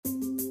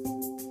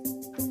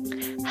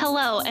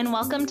Hello, and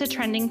welcome to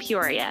Trending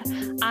Peoria.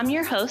 I'm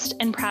your host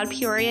and proud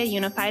Peoria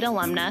Unified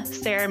alumna,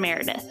 Sarah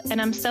Meredith, and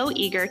I'm so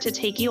eager to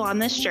take you on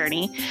this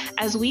journey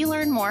as we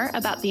learn more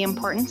about the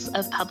importance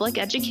of public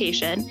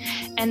education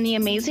and the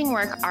amazing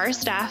work our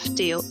staff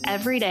do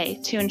every day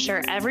to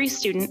ensure every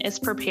student is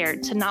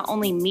prepared to not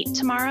only meet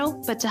tomorrow,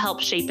 but to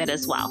help shape it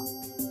as well.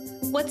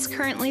 What's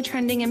currently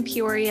trending in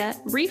Peoria,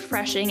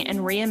 refreshing and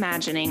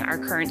reimagining our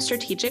current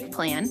strategic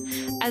plan,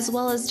 as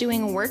well as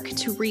doing work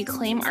to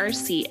reclaim our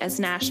seat as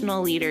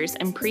national leaders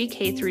in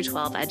pre-K through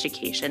 12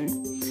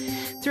 education.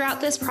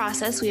 Throughout this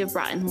process, we have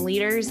brought in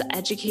leaders,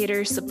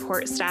 educators,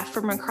 support staff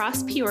from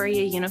across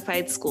Peoria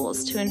Unified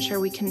Schools to ensure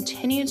we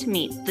continue to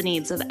meet the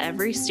needs of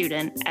every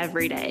student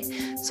every day,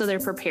 so they're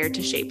prepared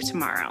to shape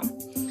tomorrow.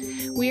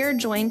 We are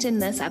joined in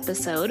this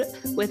episode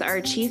with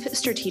our Chief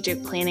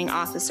Strategic Planning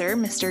Officer,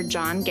 Mr.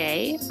 John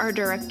Gay, our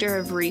Director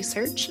of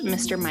Research,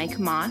 Mr. Mike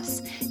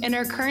Moss, and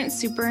our current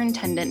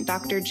Superintendent,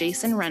 Dr.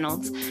 Jason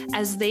Reynolds,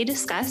 as they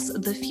discuss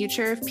the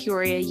future of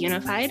Peoria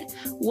Unified,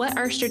 what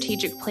our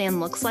strategic plan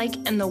looks like,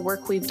 and the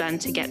work we've done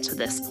to get to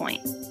this point.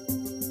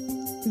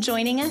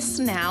 Joining us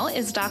now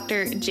is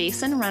Dr.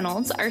 Jason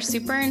Reynolds, our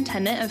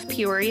Superintendent of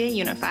Peoria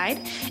Unified,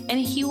 and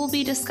he will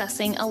be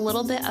discussing a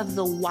little bit of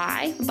the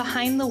why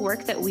behind the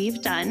work that we've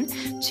done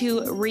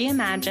to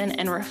reimagine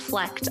and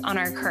reflect on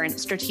our current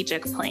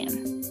strategic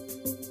plan.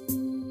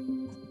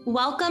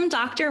 Welcome,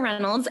 Dr.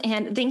 Reynolds,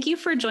 and thank you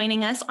for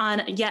joining us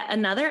on yet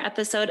another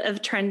episode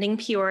of Trending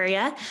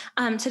Peoria.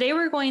 Today,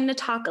 we're going to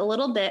talk a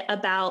little bit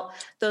about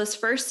those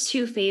first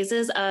two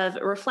phases of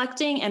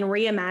reflecting and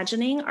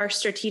reimagining our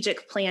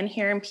strategic plan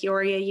here in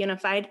Peoria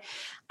Unified.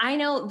 I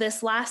know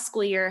this last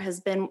school year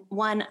has been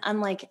one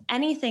unlike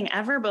anything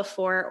ever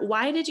before.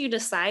 Why did you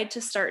decide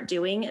to start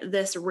doing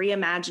this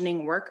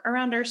reimagining work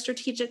around our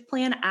strategic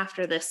plan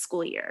after this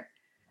school year?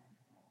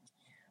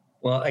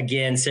 Well,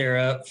 again,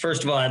 Sarah,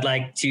 first of all, I'd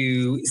like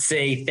to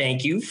say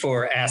thank you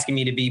for asking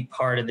me to be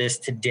part of this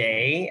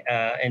today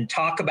and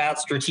talk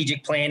about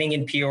strategic planning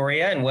in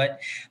Peoria and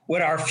what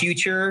our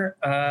future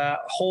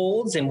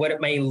holds and what it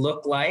may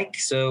look like.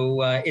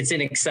 So it's an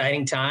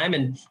exciting time.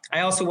 And I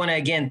also want to,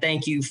 again,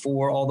 thank you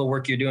for all the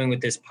work you're doing with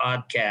this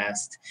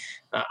podcast.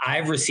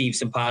 I've received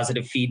some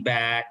positive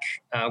feedback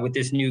with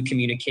this new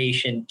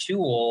communication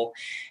tool,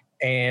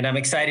 and I'm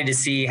excited to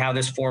see how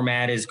this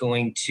format is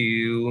going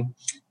to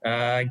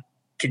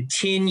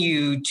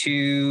continue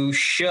to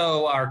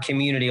show our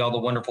community all the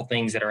wonderful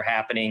things that are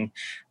happening.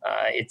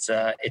 It's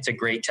a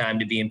great time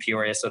to be in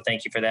Peoria. So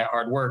thank you for that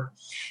hard work.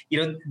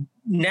 You know,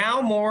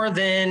 now more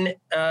than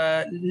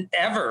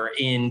ever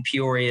in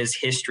Peoria's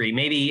history,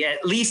 maybe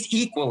at least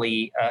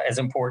equally as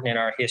important in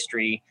our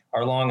history,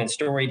 our long and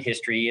storied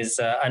history, is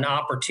an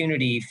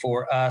opportunity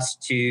for us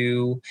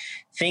to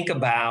think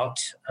about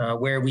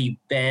where we've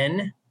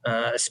been,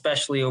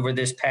 especially over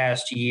this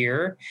past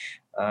year,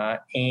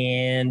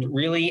 and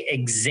really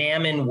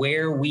examine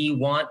where we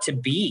want to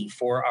be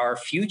for our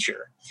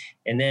future,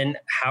 and then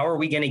how are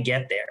we going to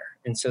get there.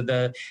 And so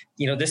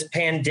this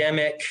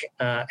pandemic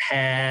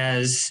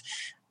has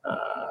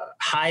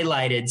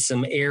highlighted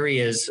some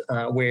areas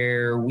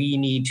where we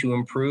need to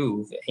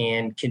improve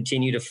and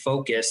continue to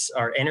focus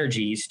our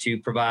energies to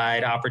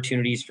provide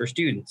opportunities for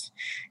students.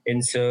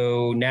 And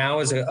so now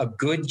is a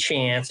good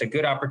chance, a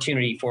good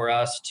opportunity for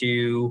us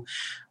to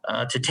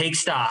take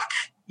stock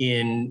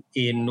in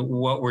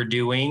what we're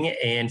doing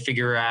and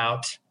figure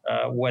out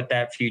what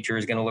that future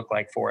is going to look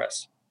like for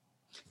us.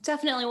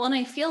 Definitely. Well, and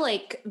I feel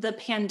like the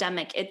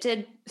pandemic, it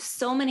did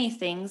so many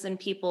things in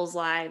people's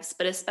lives,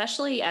 but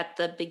especially at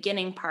the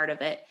beginning part of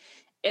it,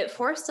 it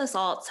forced us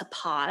all to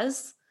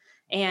pause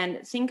and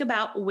think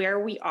about where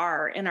we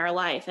are in our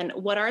life and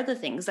what are the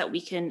things that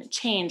we can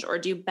change or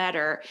do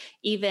better.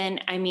 Even,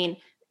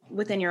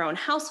 within your own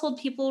household,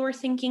 people were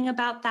thinking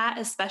about that,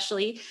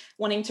 especially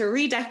wanting to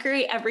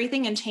redecorate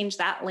everything and change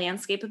that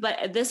landscape.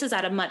 But this is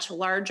at a much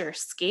larger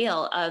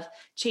scale of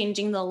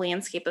changing the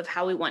landscape of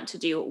how we want to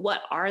do.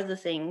 What are the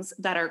things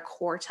that are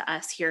core to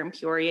us here in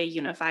Peoria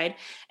Unified?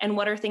 And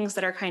what are things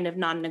that are kind of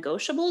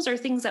non-negotiables or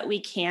things that we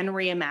can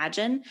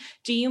reimagine?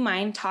 Do you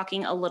mind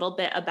talking a little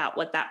bit about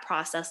what that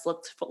process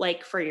looked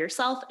like for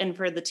yourself and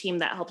for the team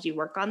that helped you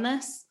work on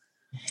this?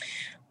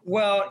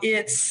 Well,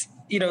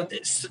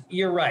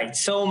 you're right.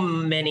 So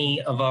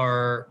many of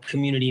our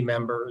community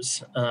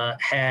members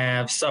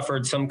have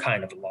suffered some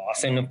kind of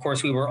loss. And of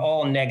course, we were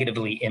all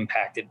negatively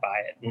impacted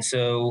by it. And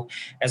so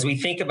as we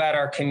think about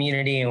our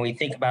community and we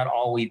think about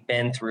all we've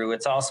been through,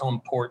 it's also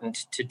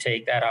important to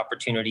take that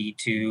opportunity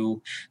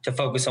to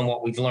focus on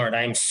what we've learned.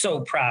 I am so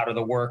proud of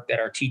the work that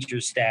our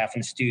teachers, staff,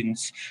 and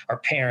students, our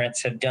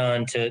parents have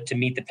done to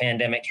meet the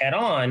pandemic head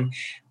on.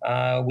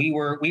 We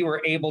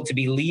were able to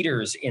be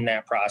leaders in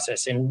that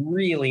process and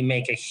really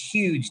make a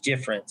huge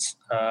difference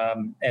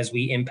as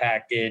we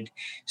impacted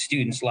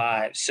students'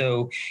 lives.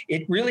 So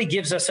it really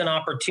gives us an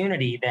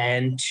opportunity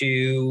then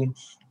to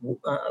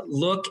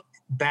look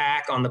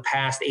back on the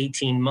past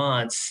 18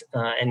 months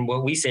and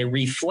what we say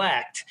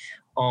reflect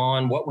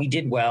on what we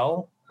did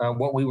well,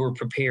 what we were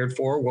prepared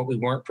for, what we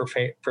weren't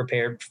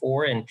prepared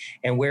for,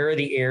 and where are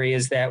the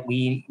areas that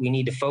we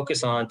need to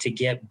focus on to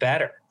get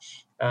better.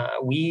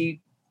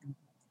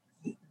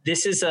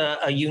 This is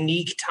a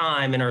unique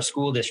time in our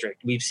school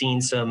district. We've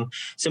seen some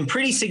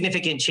pretty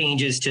significant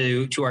changes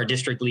to our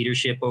district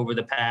leadership over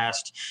the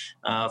past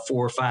 4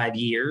 or 5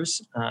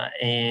 years.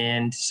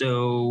 And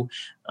so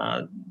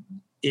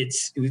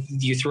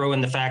you throw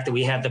in the fact that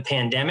we have the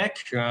pandemic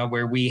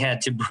where we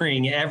had to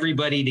bring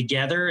everybody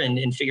together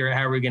and figure out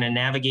how we're going to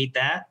navigate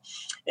that.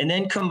 And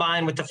then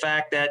combined with the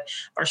fact that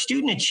our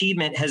student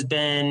achievement has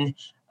been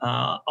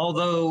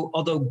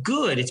although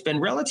good, it's been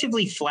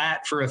relatively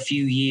flat for a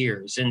few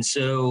years. And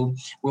so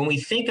when we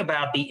think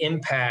about the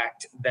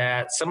impact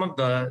that some of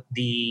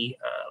the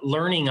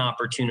learning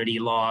opportunity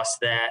loss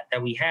that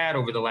we had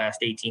over the last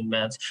 18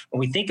 months, when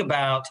we think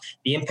about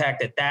the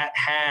impact that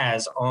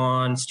has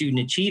on student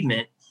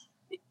achievement,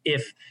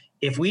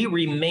 if we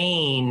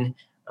remain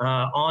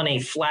on a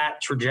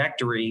flat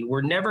trajectory,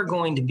 we're never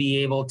going to be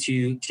able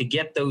to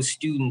get those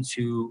students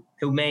who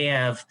may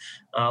have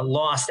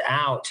lost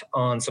out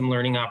on some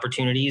learning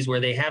opportunities where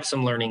they have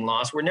some learning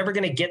loss. We're never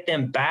going to get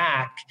them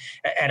back,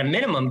 at a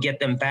minimum, get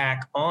them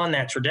back on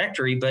that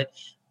trajectory. But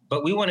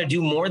we want to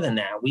do more than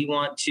that. We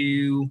want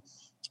to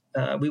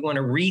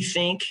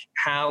rethink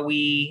how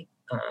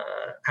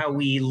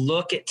we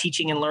look at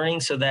teaching and learning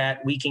so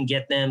that we can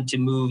get them to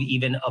move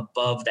even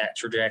above that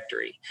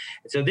trajectory.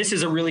 So this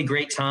is a really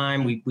great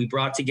time. We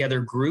brought together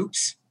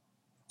groups,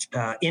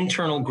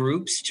 internal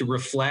groups, to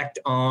reflect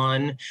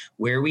on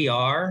where we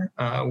are,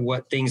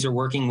 what things are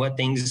working, what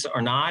things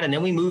are not. And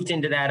then we moved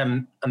into that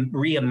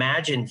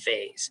reimagine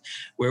phase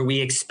where we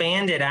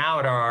expanded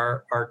out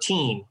our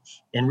team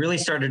and really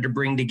started to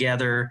bring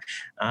together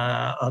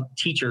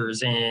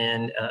teachers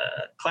and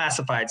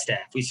classified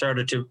staff. We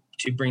started to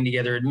bring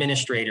together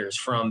administrators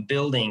from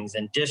buildings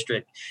and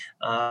district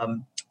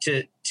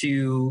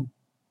to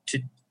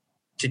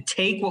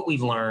take what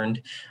we've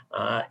learned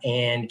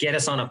and get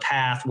us on a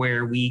path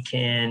where we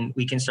can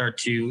start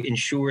to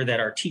ensure that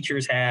our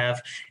teachers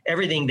have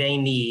everything they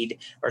need,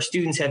 our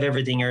students have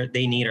everything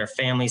they need, our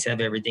families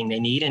have everything they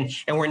need.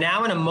 And we're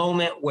now in a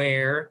moment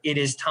where it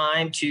is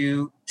time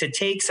to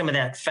take some of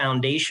that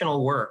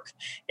foundational work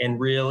and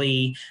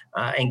really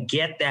and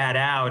get that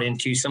out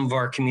into some of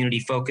our community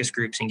focus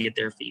groups and get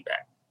their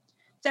feedback.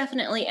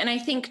 Definitely. And I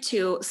think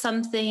too,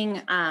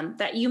 something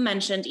that you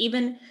mentioned,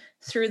 even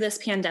through this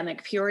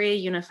pandemic, Peoria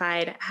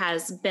Unified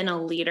has been a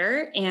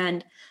leader.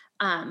 And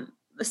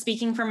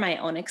speaking from my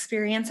own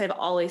experience, I've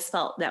always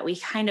felt that we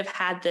kind of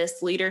had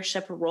this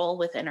leadership role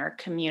within our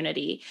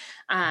community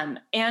and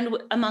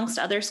amongst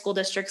other school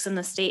districts in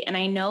the state. And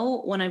I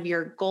know one of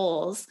your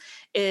goals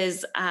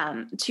is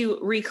to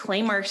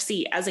reclaim our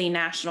seat as a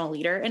national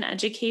leader in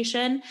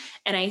education.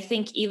 And I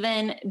think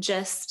even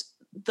just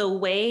the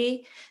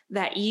way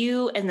that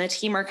you and the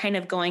team are kind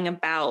of going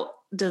about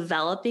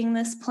developing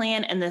this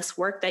plan and this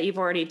work that you've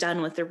already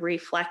done with the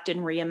Reflect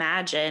and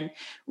Reimagine,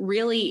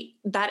 really,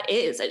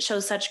 it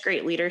shows such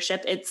great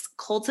leadership. It's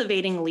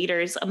cultivating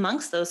leaders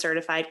amongst those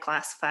certified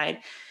classified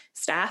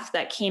staff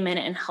that came in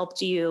and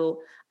helped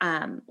you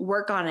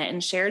work on it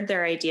and shared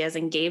their ideas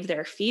and gave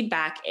their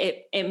feedback.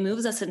 It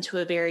moves us into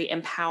a very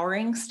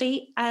empowering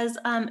state as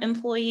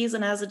employees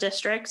and as a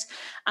district.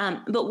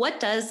 But what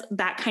does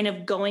that kind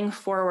of going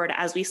forward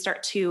as we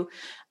start to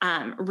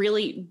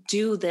really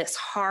do this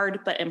hard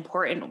but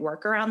important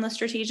work around the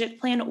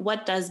strategic plan,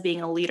 what does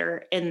being a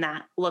leader in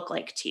that look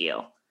like to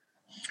you?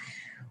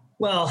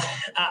 Well,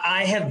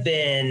 I have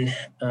been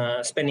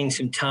spending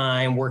some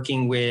time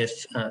working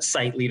with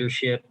site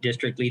leadership,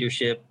 district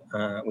leadership,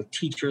 with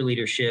teacher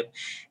leadership,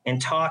 and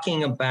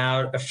talking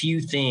about a few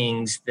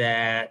things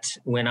that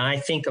when I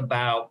think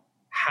about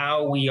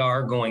how we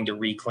are going to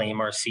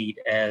reclaim our seat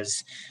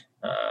as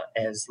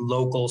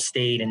local,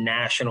 state, and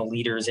national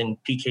leaders in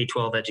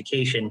PK-12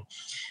 education,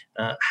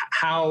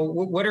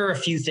 what are a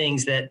few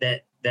things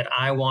that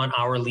I want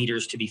our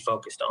leaders to be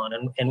focused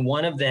on? And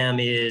one of them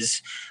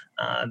is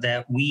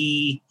that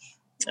we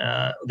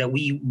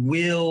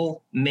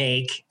will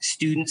make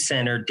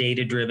student-centered,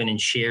 data-driven,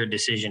 and shared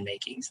decision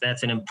makings.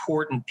 That's an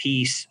important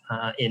piece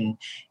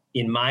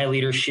in my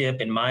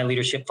leadership and my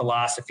leadership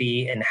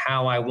philosophy and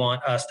how I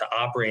want us to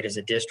operate as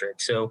a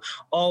district. So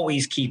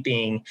always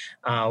keeping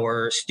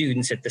our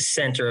students at the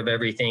center of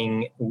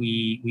everything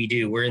we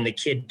do. We're in the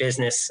kid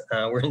business,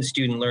 we're in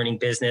student learning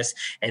business,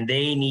 and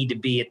they need to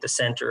be at the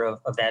center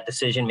of that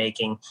decision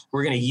making.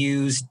 We're going to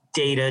use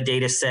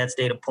data sets,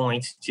 data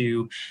points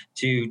to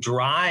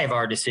drive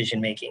our decision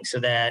making so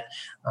that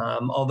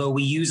although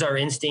we use our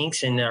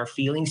instincts and our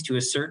feelings to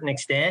a certain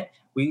extent,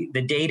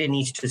 the data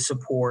needs to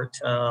support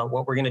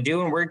what we're going to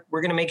do, and we're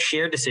going to make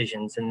shared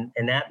decisions. And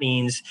that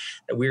means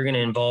that we're going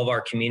to involve our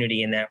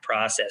community in that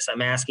process.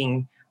 I'm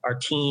asking our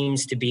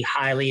teams to be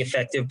highly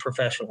effective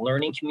professional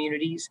learning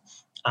communities.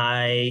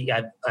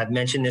 I've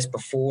mentioned this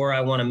before.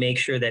 I want to make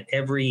sure that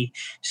every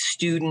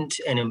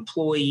student and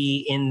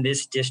employee in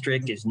this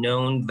district is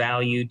known,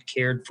 valued,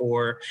 cared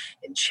for,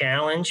 and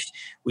challenged.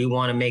 We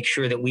want to make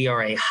sure that we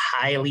are a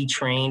highly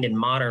trained and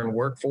modern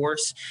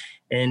workforce.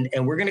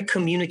 and we're going to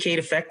communicate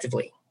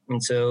effectively.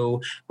 And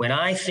so when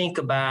I think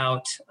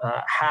about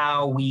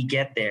how we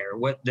get there,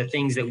 what the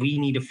things that we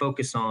need to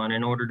focus on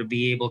in order to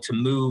be able to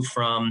move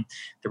from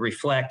the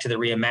reflect to the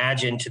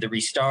reimagine to the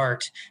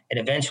restart and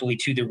eventually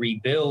to the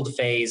rebuild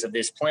phase of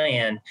this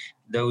plan,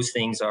 those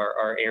things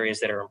are areas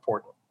that are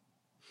important.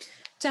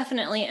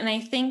 Definitely. And I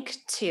think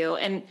too,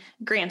 and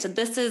granted,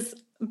 this is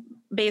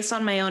based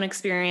on my own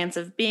experience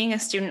of being a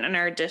student in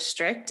our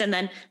district. And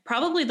then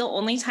probably the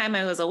only time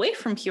I was away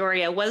from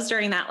Peoria was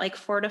during that like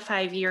 4 to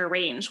 5 year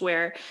range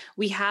where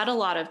we had a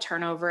lot of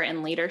turnover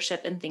in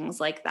leadership and things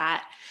like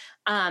that.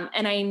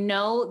 And I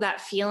know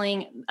that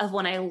feeling of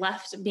when I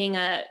left being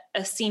a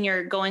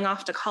senior going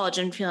off to college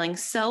and feeling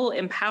so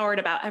empowered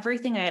about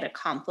everything I had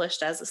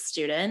accomplished as a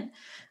student.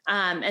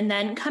 And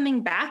then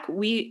coming back,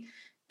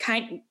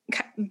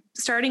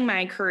 starting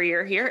my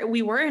career here,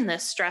 we were in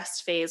this stress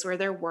phase where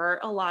there were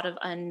a lot of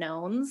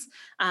unknowns.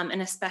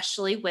 And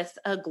especially with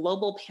a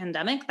global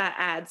pandemic, that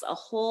adds a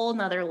whole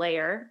nother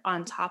layer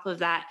on top of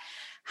that.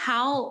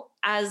 How,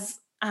 as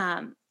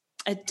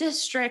a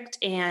district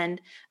and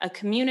a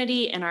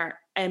community and our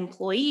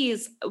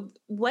employees,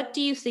 what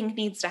do you think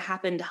needs to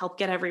happen to help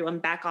get everyone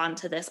back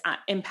onto this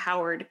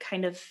empowered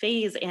kind of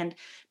phase and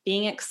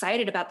being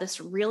excited about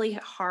this really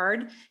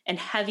hard and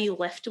heavy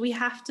lift we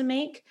have to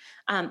make,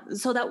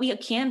 so that we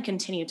can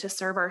continue to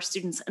serve our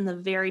students in the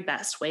very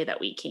best way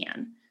that we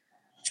can?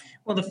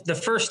 Well, the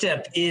first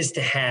step is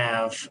to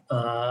have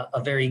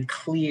a very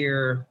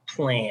clear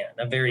plan,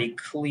 a very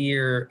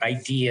clear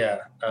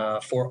idea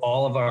for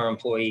all of our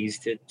employees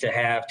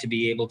to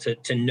be able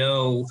to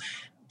know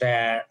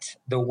that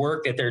the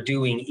work that they're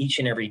doing each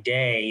and every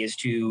day is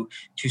to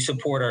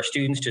support our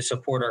students, to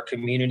support our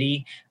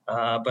community,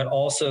 but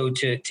also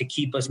to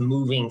keep us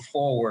moving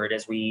forward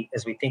as we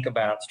think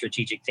about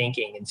strategic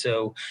thinking. And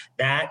so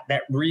that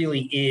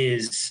really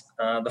is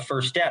the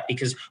first step,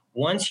 because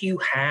once you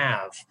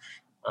have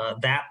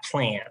that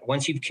plan,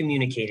 once you've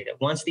communicated it,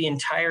 once the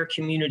entire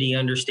community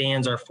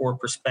understands our 4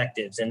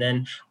 perspectives and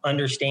then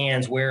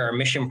understands where our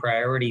mission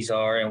priorities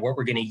are and what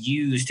we're going to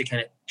use to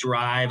kind of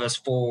drive us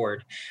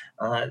forward,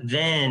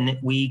 then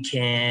we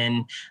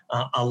can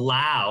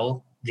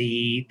allow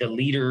the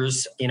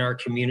leaders in our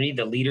community,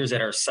 the leaders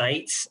at our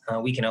sites,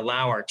 we can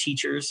allow our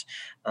teachers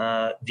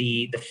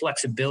the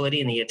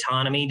flexibility and the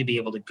autonomy to be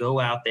able to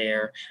go out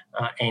there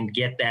and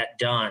get that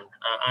done.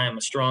 I am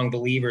a strong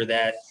believer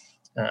that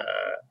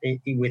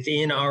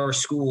within our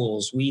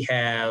schools, we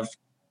have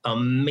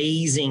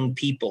amazing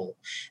people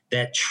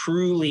that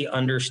truly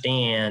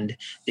understand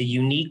the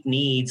unique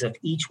needs of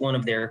each one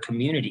of their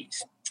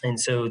communities. And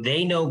so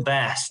they know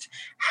best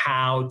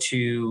how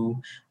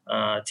to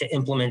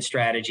implement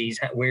strategies,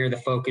 where the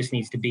focus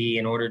needs to be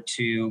in order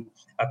to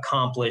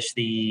accomplish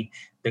the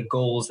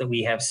goals that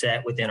we have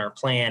set within our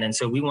plan. And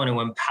so we want to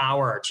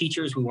empower our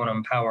teachers, we want to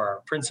empower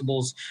our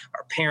principals,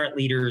 our parent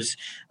leaders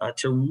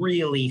to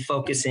really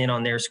focus in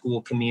on their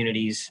school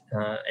communities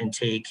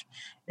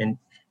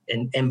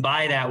and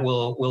by that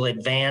we'll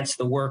advance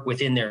the work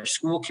within their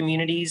school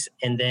communities,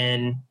 and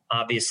then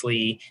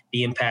obviously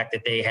the impact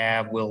that they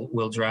have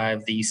will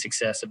drive the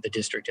success of the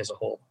district as a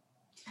whole.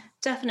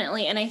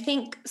 Definitely. And I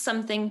think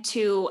something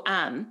too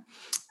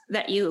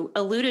that you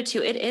alluded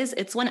to,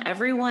 it's when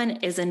everyone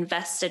is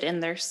invested in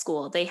their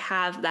school, they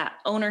have that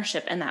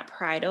ownership and that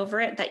pride over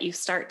it, that you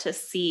start to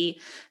see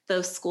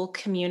those school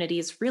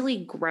communities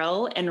really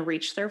grow and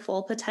reach their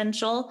full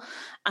potential.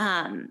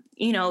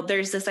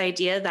 There's this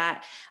idea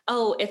that,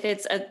 if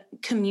it's a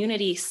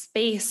community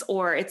space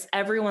or it's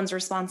everyone's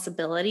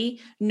responsibility,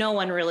 no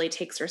one really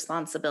takes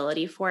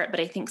responsibility for it.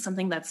 But I think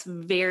something that's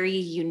very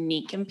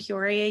unique in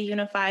Peoria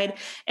Unified,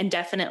 and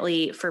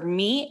definitely for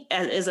me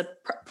as a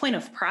point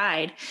of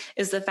pride,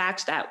 is the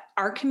fact that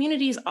our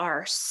communities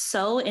are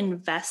so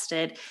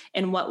invested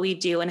in what we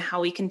do and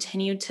how we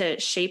continue to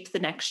shape the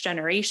next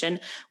generation,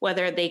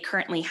 whether they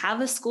currently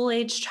have a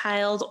school-age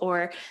child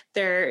or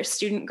their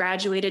student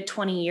graduated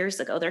 20 years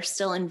ago. They're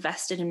still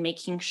invested in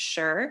making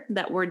sure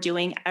that we're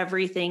doing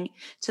everything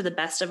to the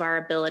best of our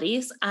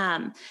abilities.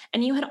 And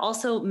you had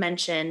also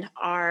mentioned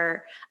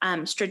our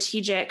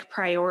strategic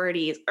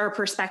priorities or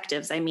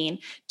perspectives.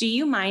 Do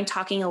you mind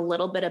talking a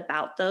little bit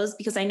about those?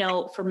 Because I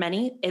know for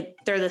many,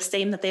 they're the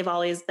same that they've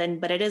always been,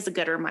 but it is a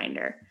good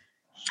reminder.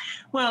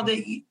 Well,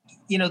 the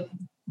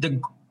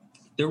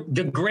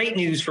great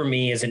news for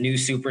me as a new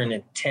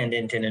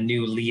superintendent and a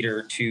new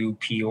leader to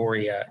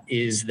Peoria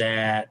is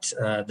that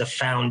the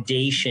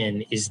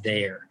foundation is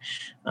there.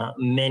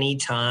 Many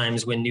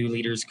times when new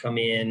leaders come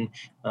in,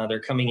 they're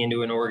coming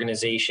into an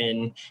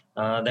organization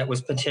that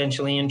was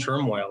potentially in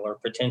turmoil or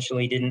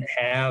potentially didn't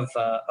have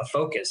a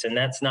focus. And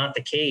that's not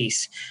the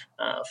case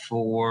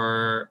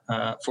for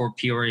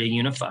Peoria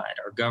Unified.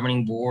 Our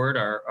governing board,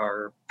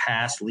 our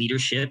past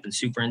leadership and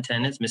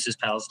superintendents, Mrs.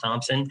 Pals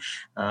Thompson,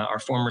 our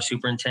former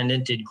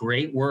superintendent, did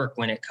great work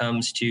when it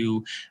comes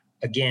to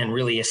again,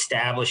 really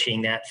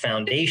establishing that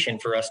foundation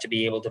for us to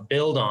be able to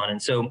build on.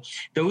 And so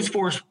those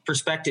four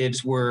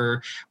perspectives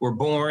were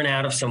born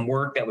out of some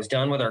work that was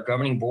done with our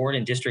governing board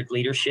and district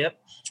leadership.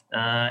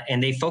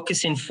 And they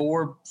focus in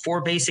four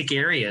basic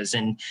areas.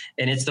 And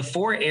it's the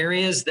four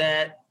areas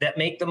that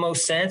make the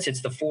most sense.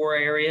 It's the four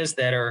areas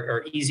that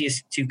are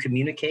easiest to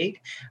communicate.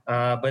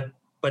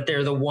 But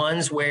they're the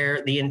ones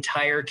where the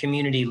entire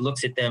community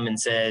looks at them and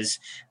says,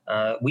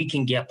 we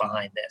can get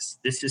behind this.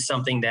 This is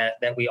something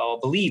that we all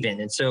believe in.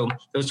 And so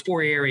those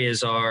four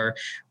areas are,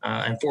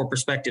 and four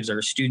perspectives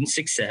are student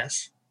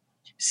success,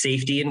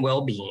 safety and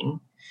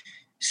well-being,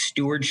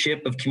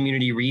 stewardship of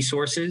community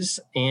resources,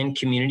 and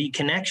community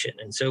connection.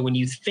 And so when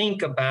you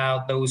think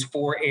about those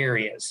four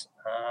areas,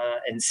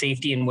 and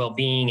safety and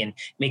well-being, and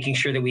making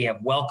sure that we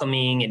have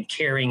welcoming and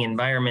caring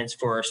environments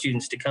for our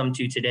students to come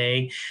to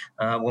today.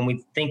 When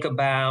we think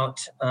about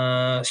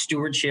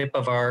stewardship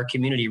of our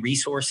community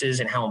resources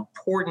and how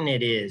important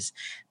it is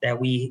that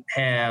we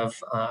have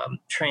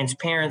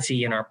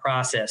transparency in our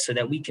process so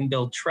that we can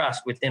build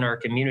trust within our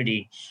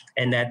community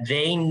and that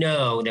they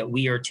know that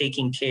we are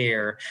taking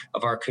care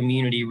of our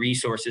community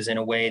resources in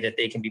a way that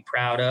they can be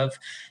proud of.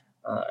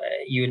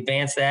 You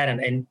advance that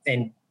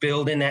and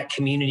build in that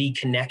community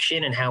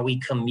connection and how we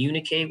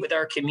communicate with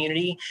our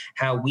community,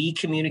 how we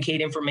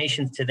communicate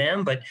information to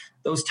them, but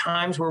those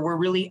times where we're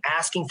really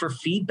asking for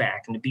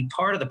feedback and to be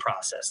part of the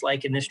process,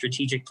 like in this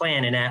strategic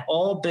plan, and that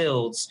all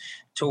builds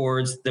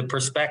towards the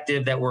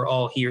perspective that we're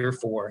all here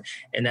for,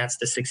 and that's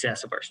the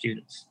success of our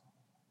students.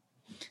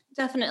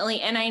 Definitely.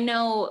 And I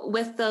know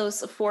with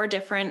those four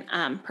different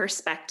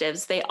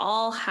perspectives, they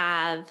all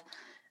have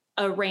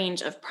a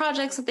range of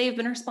projects that they've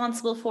been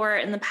responsible for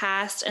in the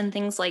past and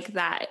things like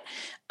that.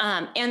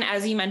 And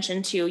as you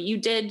mentioned too, you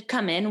did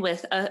come in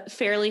with a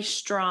fairly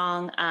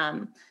strong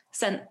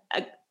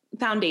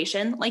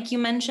foundation, like you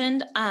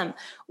mentioned.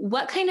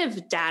 What kind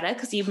of data,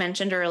 because you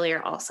mentioned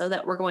earlier also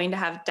that we're going to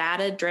have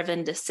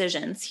data-driven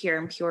decisions here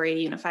in Peoria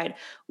Unified.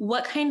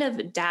 What kind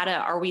of data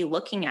are we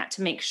looking at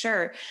to make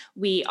sure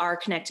we are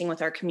connecting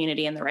with our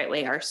community in the right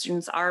way? Our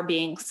students are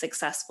being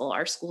successful,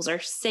 our schools are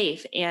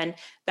safe, and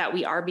that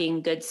we are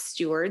being good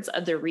stewards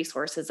of the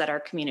resources that our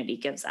community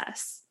gives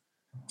us?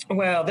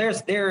 Well,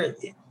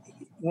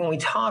 when we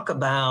talk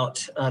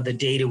about the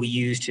data we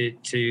use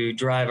to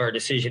drive our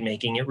decision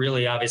making, it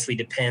really obviously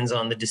depends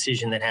on the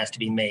decision that has to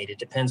be made. It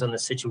depends on the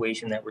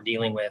situation that we're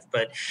dealing with.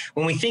 But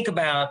when we think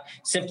about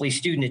simply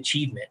student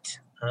achievement,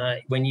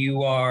 when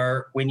you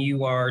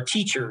are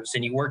teachers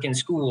and you work in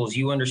schools,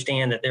 you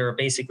understand that there are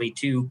basically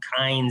two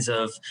kinds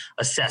of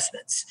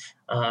assessments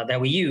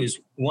that we use.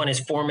 One is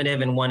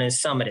formative and one is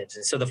summative.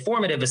 And so the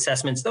formative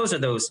assessments, those are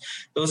those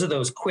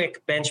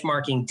quick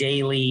benchmarking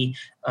daily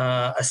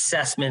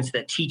assessments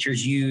that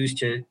teachers use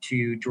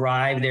to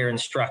drive their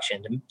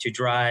instruction, to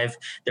drive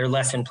their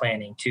lesson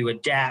planning, to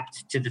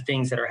adapt to the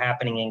things that are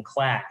happening in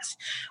class.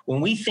 When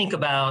we think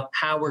about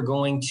how we're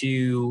going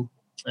to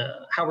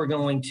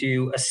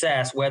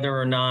assess whether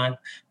or not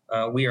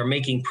we are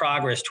making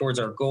progress towards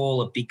our goal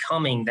of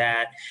becoming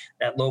that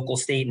local,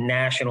 state, and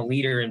national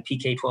leader in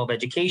PK-12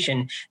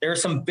 education, there are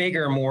some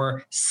bigger,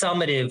 more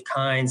summative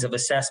kinds of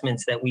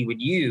assessments that we would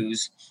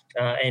use.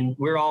 And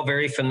we're all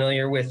very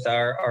familiar with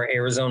our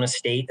Arizona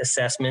State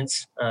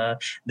assessments.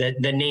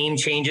 The name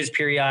changes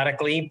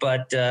periodically,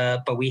 but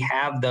we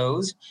have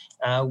those.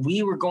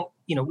 We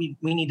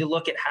need to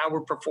look at how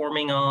we're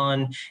performing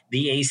on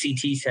the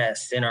ACT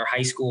tests in our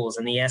high schools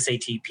and the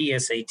SAT,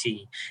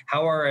 PSAT.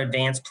 How are our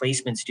advanced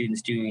placement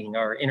students doing?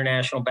 Our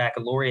international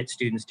baccalaureate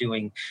students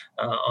doing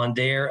on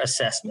their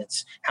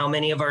assessments? How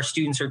many of our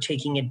students are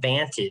taking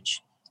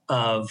advantage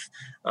of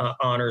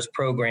honors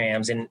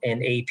programs and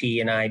AP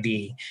and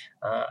IB?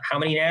 How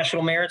many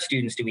national merit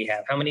students do we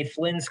have? How many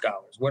Flynn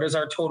scholars? What is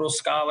our total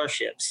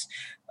scholarships?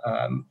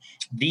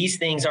 These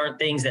things aren't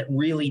things that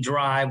really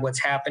drive what's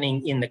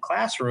happening in the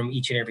classroom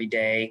each and every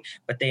day,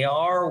 but they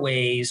are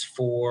ways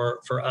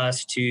for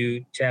us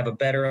to have a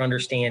better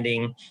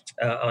understanding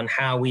on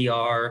how we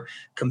are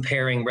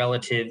comparing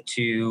relative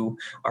to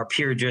our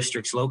peer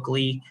districts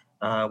locally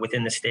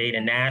within the state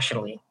and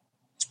nationally.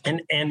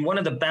 And one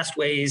of the best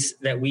ways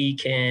that we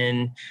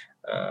can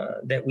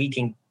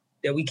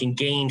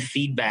gain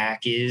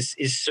feedback is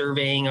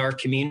surveying our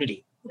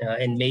community.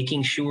 And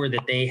making sure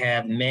that they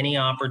have many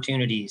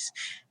opportunities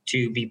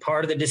to be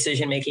part of the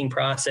decision-making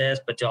process,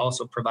 but to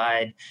also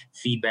provide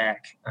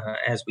feedback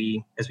as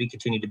we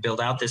continue to build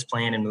out this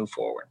plan and move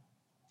forward.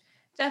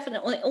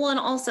 Definitely. Well, and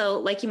also,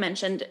 like you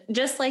mentioned,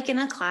 just like in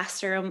a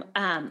classroom,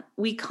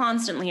 we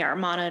constantly are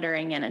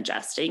monitoring and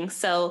adjusting.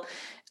 So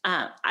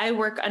I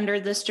work under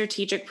the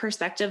strategic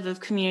perspective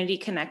of community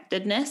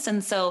connectedness.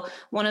 And so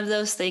one of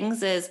those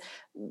things is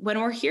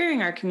when we're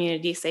hearing our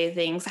community say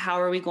things,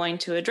 how are we going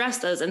to address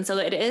those? And so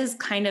it is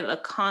kind of a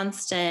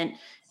constant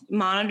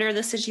monitor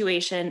the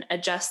situation,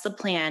 adjust the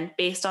plan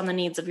based on the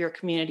needs of your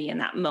community in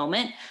that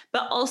moment,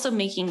 but also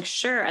making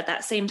sure at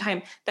that same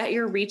time that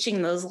you're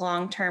reaching those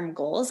long-term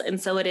goals. And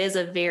so it is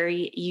a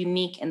very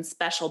unique and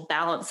special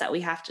balance that we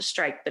have to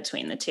strike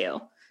between the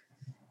two.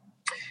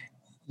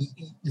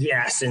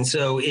 Yes. And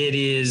so it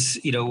is,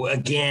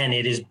 again,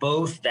 it is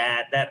both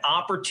that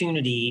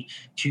opportunity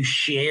to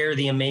share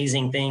the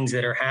amazing things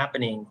that are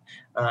happening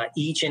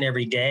each and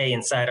every day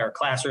inside our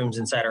classrooms,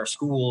 inside our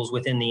schools,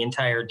 within the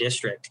entire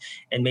district,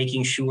 and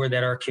making sure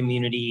that our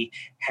community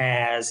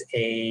has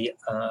a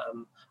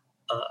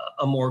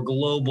more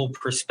global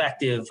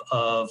perspective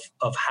of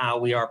how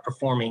we are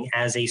performing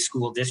as a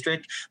school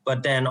district,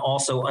 but then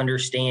also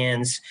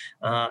understands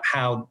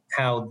how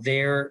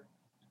their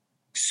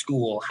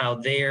school, how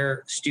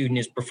their student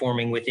is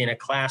performing within a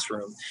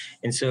classroom.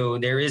 And so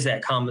there is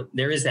that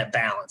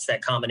balance,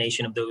 that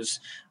combination of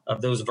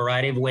those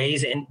variety of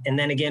ways. And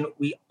then again,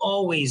 we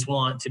always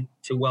want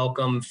to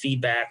welcome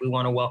feedback. We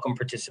want to welcome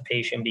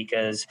participation,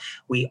 because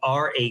we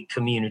are a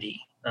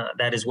community.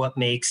 That is what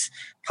makes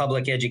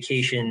public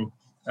education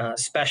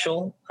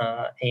special,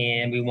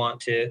 and we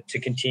want to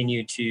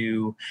continue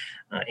to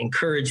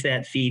encourage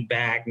that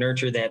feedback,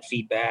 nurture that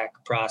feedback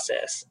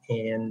process,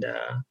 and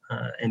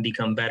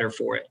become better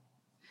for it.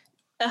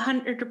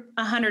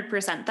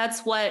 100%.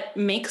 That's what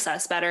makes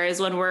us better, is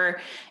when we're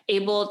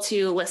able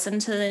to listen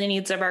to the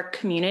needs of our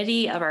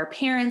community, of our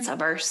parents,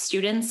 of our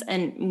students,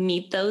 and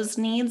meet those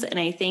needs. And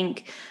I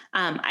think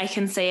I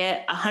can say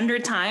it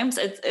 100 times.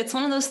 It's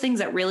one of those things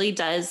that really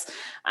does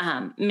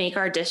make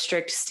our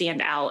district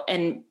stand out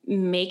and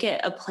make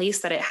it a place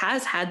that it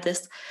has had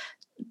this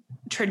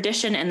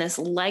tradition and this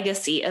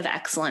legacy of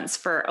excellence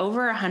for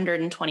over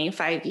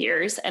 125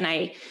 years. And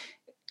I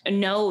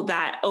know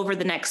that over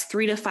the next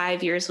 3 to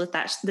 5 years with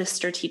this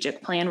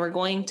strategic plan, we're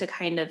going to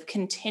kind of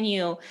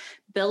continue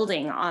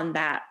building on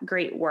that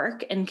great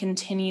work and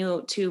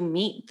continue to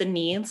meet the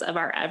needs of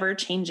our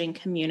ever-changing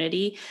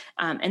community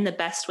in the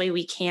best way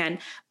we can.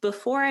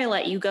 Before I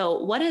let you go,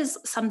 what is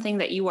something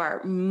that you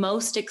are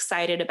most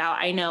excited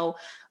about? I know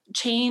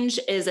change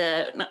is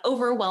an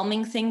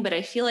overwhelming thing, but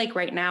I feel like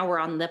right now we're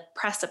on the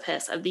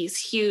precipice of these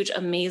huge,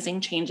 amazing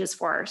changes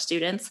for our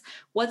students.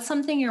 What's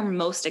something you're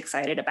most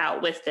excited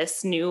about with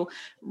this new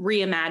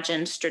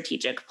reimagined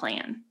strategic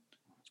plan?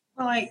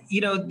 Well,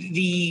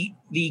 the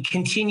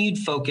continued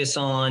focus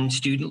on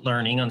student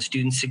learning, on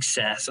student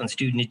success, on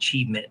student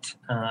achievement,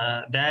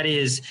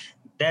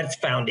 that's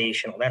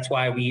foundational. That's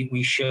why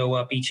we show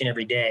up each and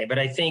every day. But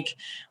I think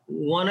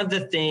one of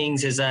the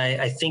things, as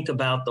I think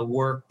about the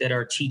work that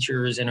our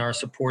teachers and our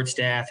support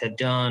staff have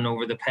done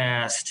over the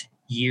past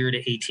year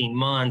to 18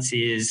 months,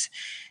 is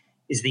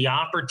the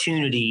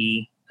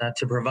opportunity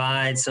to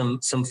provide some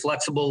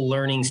flexible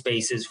learning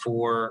spaces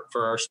for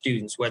our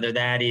students, whether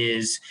that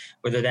is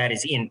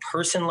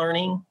in-person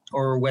learning,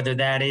 or whether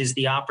that is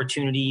the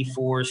opportunity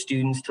for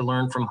students to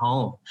learn from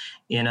home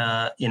in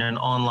an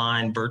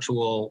online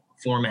virtual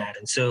format.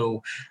 And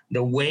so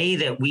the way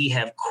that we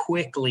have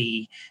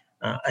quickly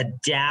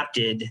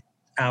adapted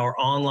our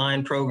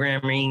online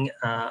programming,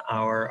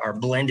 our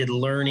blended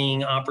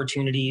learning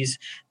opportunities,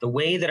 the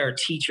way that our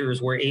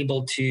teachers were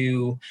able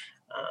to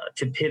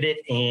pivot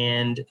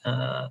and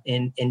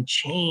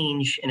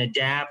change and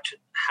adapt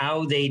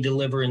how they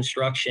deliver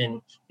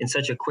instruction in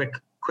such a quick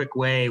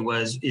way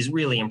is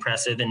really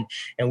impressive.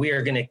 And we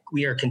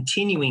are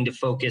continuing to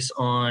focus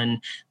on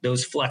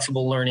those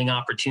flexible learning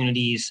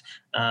opportunities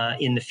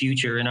in the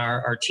future. And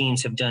our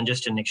teams have done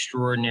just an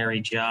extraordinary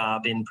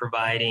job in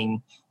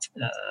providing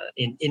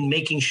in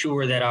making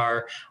sure that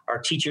our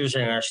teachers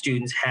and our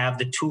students have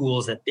the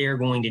tools that they're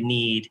going to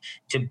need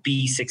to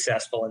be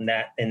successful in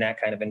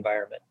that kind of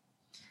environment.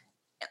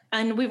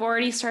 And we've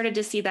already started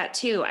to see that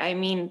too. I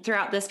mean,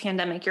 throughout this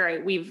pandemic, you're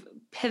right, we've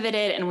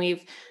pivoted and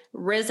we've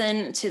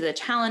risen to the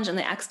challenge and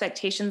the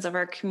expectations of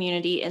our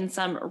community in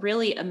some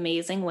really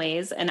amazing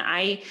ways. And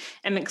I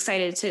am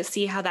excited to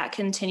see how that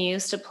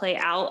continues to play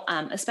out,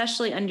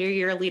 especially under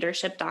your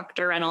leadership,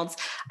 Dr. Reynolds.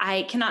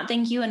 I cannot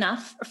thank you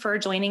enough for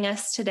joining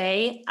us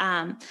today.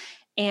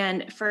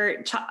 And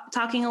for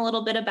talking a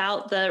little bit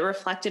about the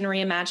Reflect and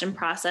Reimagine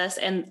process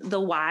and the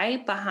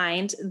why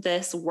behind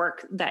this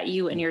work that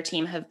you and your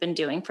team have been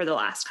doing for the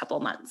last couple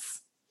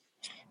months.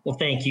 Well,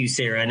 thank you,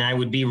 Sarah. And I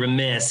would be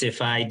remiss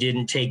if I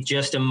didn't take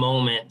just a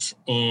moment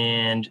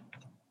and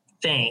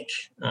thank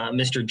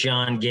Mr.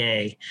 John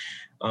Gay,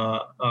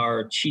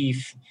 our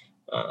Chief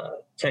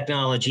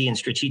Technology and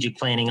Strategic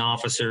Planning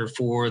Officer,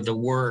 for the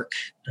work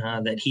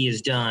that he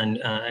has done.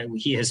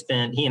 He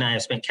and I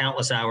have spent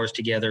countless hours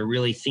together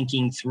really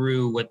thinking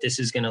through what this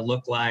is going to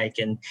look like.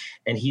 And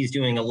he's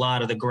doing a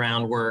lot of the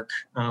groundwork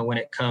when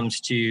it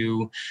comes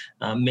to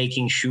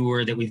making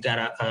sure that we've got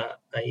a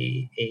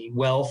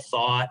well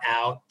thought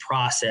out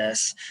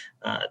process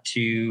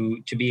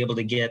to be able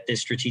to get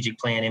this strategic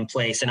plan in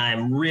place. And I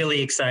am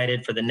really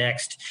excited for the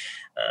next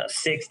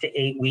 6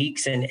 to 8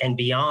 weeks and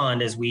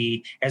beyond as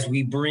we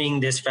bring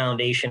this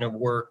foundation of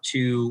work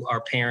to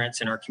our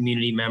parents and our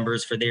community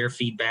members for their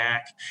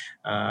feedback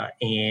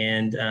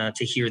and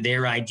to hear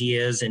their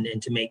ideas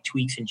and to make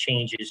tweaks and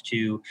changes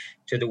to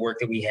the work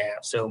that we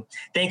have. So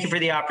thank you for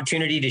the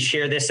opportunity to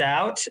share this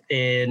out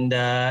and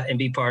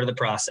be part of the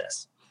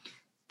process.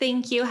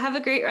 Thank you. Have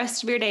a great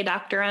rest of your day,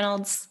 Dr.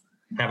 Reynolds.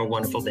 Have a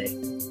wonderful day.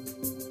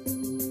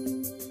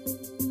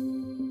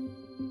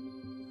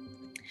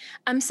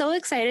 I'm so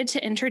excited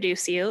to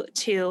introduce you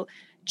to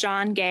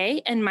John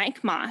Gay and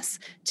Mike Moss,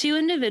 two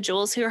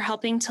individuals who are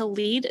helping to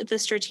lead the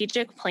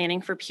strategic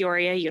planning for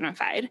Peoria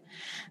Unified.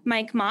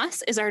 Mike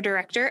Moss is our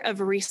Director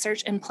of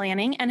Research and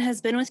Planning and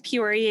has been with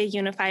Peoria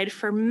Unified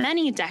for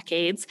many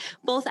decades,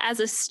 both as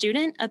a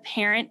student, a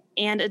parent,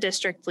 and a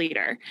district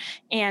leader.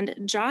 And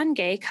John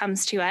Gay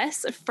comes to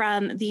us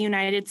from the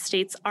United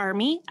States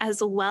Army,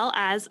 as well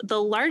as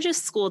the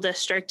largest school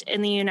district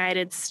in the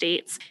United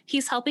States.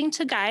 He's helping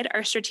to guide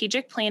our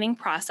strategic planning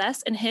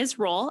process in his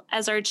role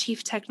as our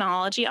Chief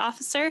Technology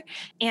Officer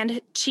and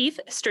Chief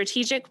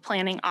Strategic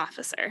Planning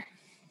Officer.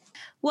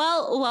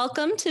 Well,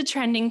 welcome to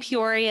Trending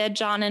Peoria,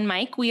 John and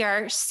Mike. We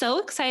are so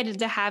excited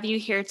to have you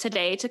here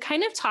today to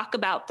kind of talk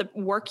about the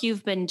work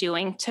you've been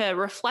doing to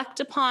reflect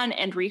upon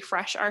and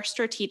refresh our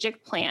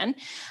strategic plan.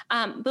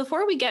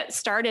 Before we get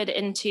started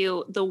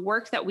into the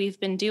work that we've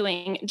been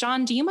doing,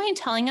 John, do you mind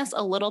telling us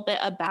a little bit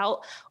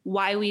about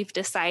why we've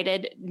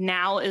decided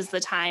now is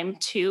the time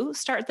to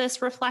start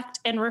this reflect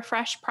and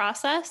refresh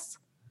process?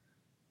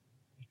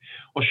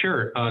 Well,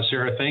 sure,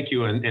 Sarah, thank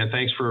you. And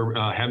thanks for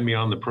having me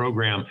on the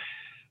program.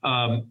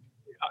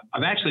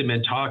 I've actually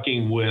been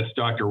talking with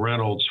Dr.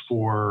 Reynolds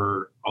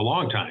for a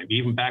long time,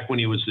 even back when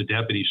he was the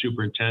deputy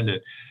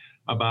superintendent,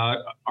 about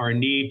our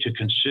need to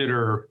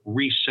consider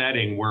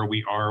resetting where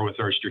we are with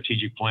our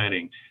strategic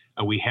planning.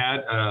 We'd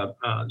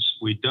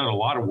done a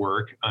lot of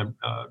work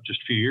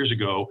just a few years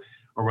ago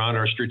around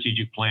our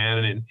strategic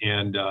plan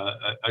and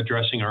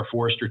addressing our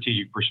 4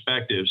 strategic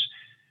perspectives.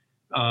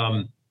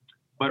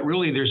 But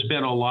really, there's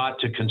been a lot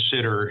to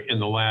consider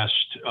in the last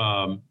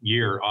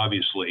year,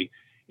 obviously.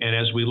 And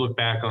as we look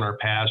back on our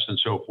past and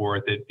so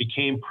forth, it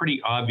became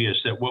pretty obvious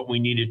that what we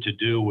needed to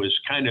do was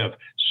kind of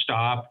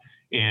stop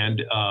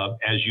and,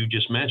 as you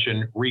just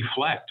mentioned,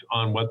 reflect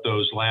on what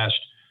those last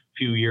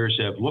few years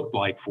have looked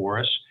like for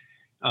us.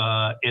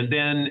 And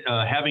then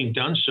having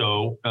done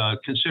so,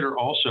 consider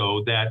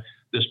also that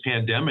this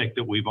pandemic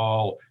that we've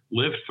all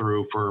lived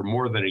through for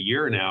more than a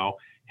year now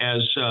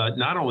has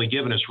not only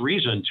given us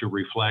reason to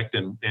reflect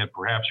and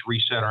perhaps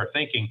reset our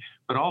thinking,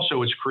 but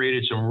also it's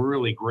created some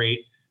really great,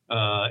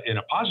 in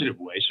a positive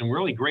way, some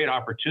really great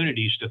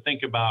opportunities to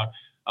think about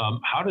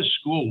how does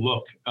school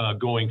look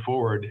going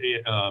forward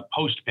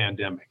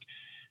post-pandemic.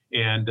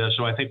 And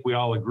so I think we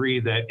all agree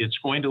that it's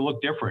going to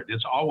look different.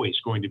 It's always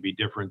going to be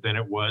different than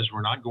it was.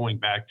 We're not going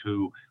back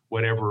to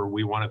whatever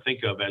we want to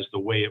think of as the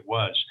way it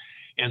was.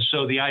 And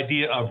so the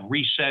idea of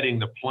resetting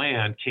the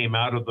plan came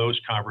out of those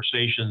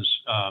conversations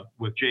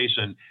with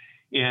Jason.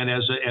 And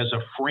as a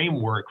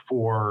framework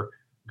for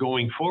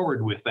going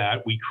forward with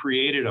that, we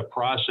created a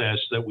process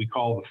that we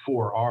call the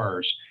 4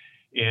 R's.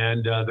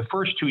 And the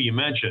first 2 you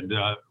mentioned,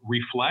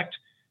 reflect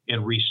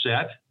and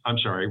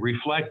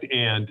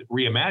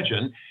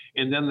reimagine.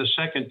 And then the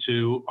second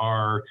 2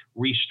 are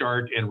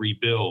restart and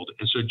rebuild.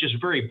 And so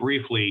just very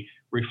briefly,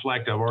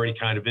 reflect, I've already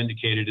kind of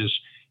indicated,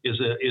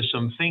 is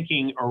some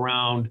thinking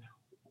around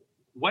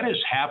what has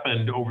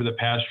happened over the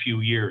past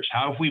few years.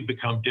 How have we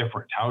become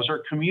different? How has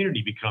our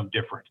community become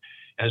different?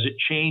 Has it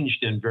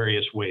changed in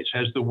various ways?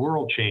 Has the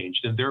world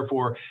changed? And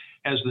therefore,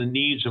 has the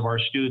needs of our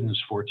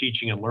students for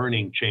teaching and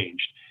learning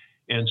changed?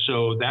 And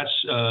so that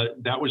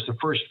was the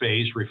first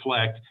phase,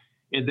 reflect.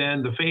 And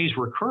then the phase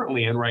we're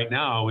currently in right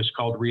now is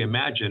called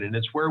reimagine. And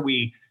it's where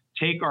we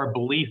take our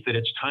belief that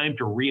it's time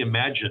to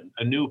reimagine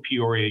a new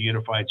Peoria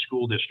Unified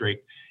School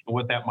District and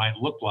what that might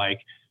look like.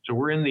 So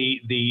we're in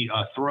the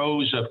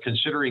throes of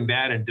considering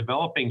that and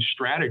developing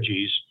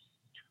strategies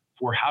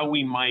for how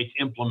we might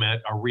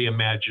implement a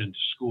reimagined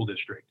school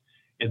district.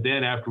 And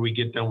then after we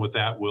get done with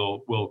that,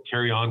 we'll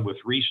carry on with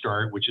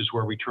Restart, which is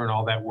where we turn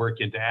all that work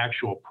into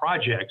actual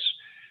projects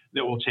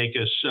that will take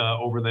us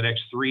over the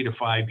next 3 to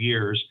 5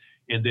 years.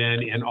 And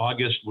then in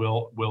August,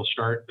 we'll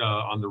start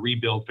on the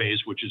rebuild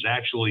phase, which is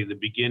actually the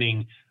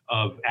beginning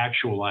of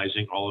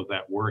actualizing all of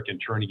that work and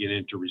turning it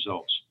into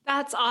results.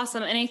 That's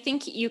awesome. And I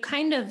think you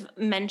kind of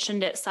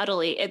mentioned it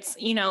subtly. It's,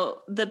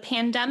 the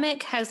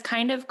pandemic has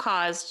kind of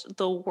caused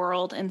the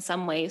world in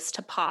some ways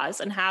to pause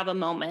and have a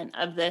moment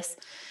of this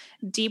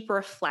deep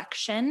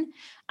reflection.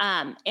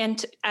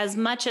 And as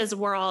much as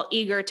we're all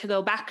eager to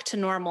go back to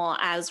normal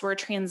as we're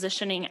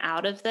transitioning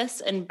out of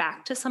this and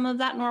back to some of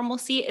that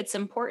normalcy, it's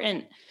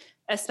important,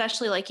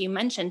 especially like you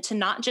mentioned, to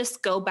not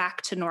just go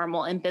back to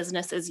normal and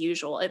business as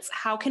usual. It's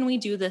how can we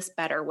do this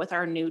better with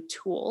our new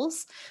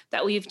tools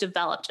that we've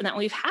developed and that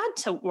we've had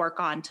to work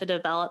on to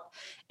develop.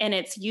 And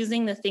it's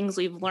using the things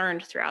we've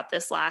learned throughout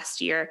this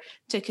last year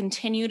to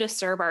continue to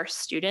serve our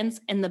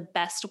students in the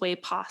best way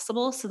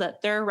possible so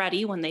that they're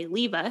ready when they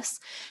leave us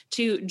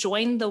to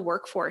join the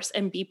workforce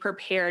and be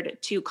prepared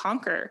to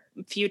conquer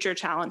future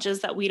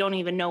challenges that we don't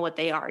even know what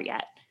they are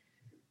yet.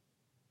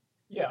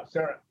 Yeah,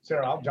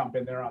 Sarah, I'll jump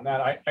in there on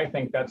that. I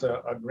think that's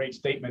a great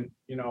statement.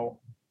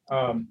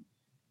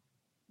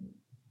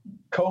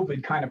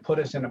 COVID kind of put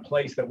us in a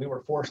place that we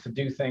were forced to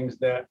do things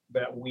that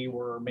we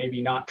were maybe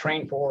not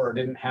trained for or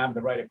didn't have the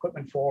right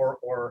equipment for,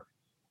 or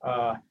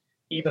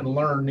even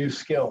learn new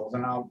skills.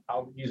 And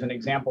I'll use an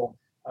example.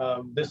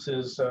 This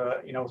is,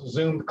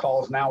 Zoom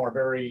calls now are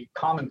very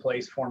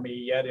commonplace for me.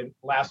 Yet in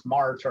last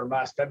March or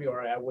last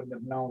February, I wouldn't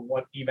have known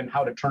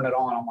how to turn it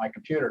on my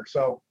computer.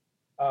 So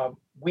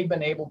we've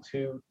been able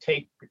to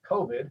take the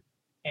COVID,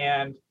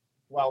 and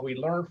while we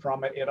learned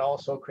from it, it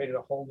also created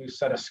a whole new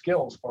set of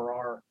skills for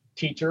our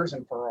teachers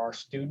and for our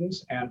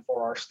students and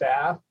for our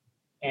staff.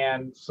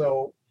 And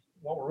so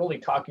what we're really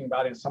talking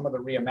about in some of the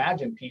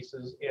reimagined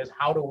pieces is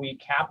how do we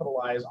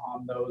capitalize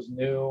on those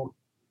new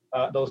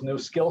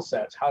skill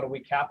sets? How do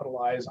we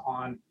capitalize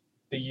on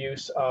the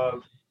use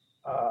of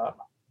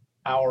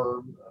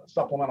our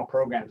supplemental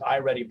programs,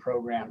 iReady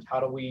programs? How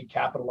do we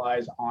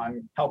capitalize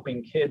on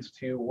helping kids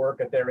to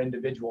work at their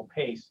individual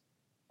pace?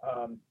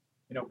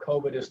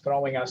 COVID is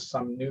throwing us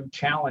some new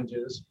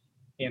challenges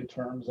in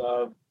terms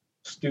of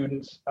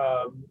students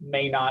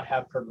may not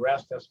have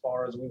progressed as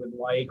far as we would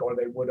like or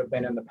they would have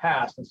been in the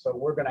past. And so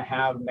we're going to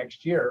have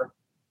next year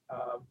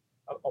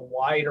a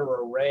wider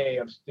array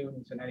of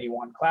students in any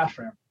one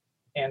classroom.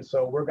 And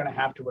so we're going to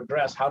have to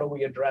address, how do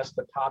we address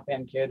the top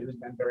end kid who's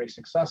been very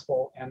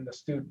successful and the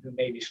student who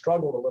maybe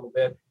struggled a little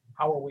bit?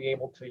 How are we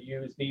able to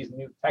use these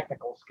new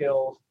technical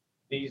skills,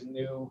 these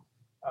new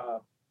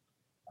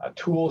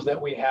tools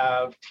that we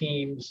have,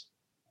 teams,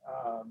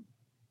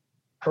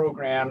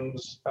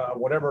 programs,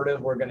 whatever it is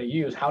we're going to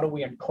use? How do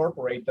we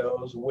incorporate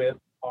those with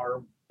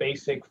our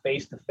basic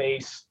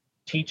face-to-face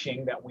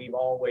teaching that we've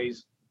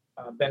always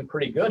been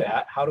pretty good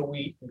at? How do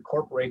we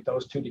incorporate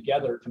those two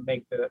together to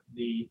make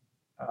the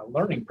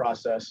learning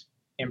process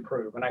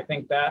improve? And I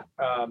think that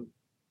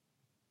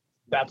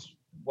that's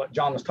what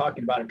John was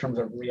talking about in terms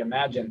of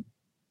reimagine.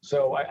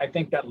 So I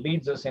think that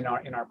leads us in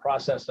our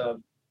process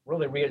of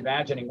really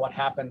reimagining what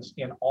happens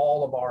in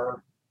all of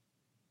our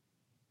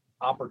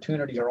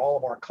opportunities or all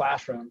of our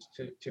classrooms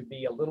to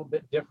be a little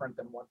bit different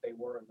than what they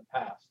were in the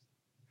past.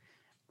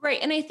 Right.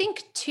 And I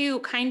think too,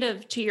 kind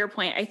of to your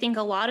point, I think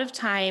a lot of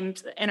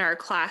times in our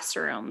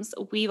classrooms,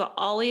 we've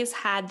always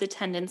had the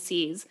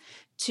tendencies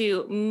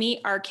to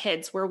meet our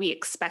kids where we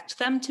expect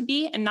them to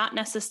be and not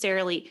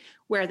necessarily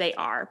where they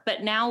are.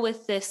 But now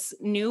with this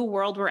new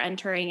world we're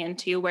entering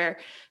into, where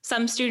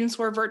some students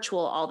were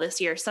virtual all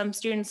this year, some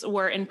students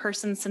were in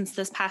person since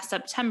this past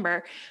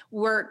September,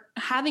 we're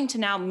having to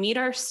now meet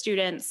our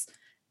students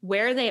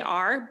where they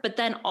are, but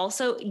then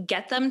also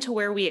get them to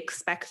where we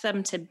expect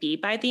them to be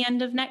by the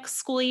end of next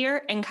school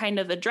year, and kind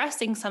of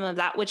addressing some of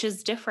that, which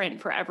is different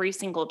for every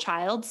single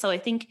child. So I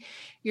think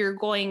you're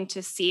going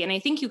to see, and I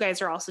think you guys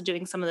are also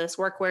doing some of this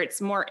work where it's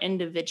more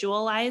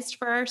individualized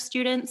for our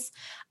students.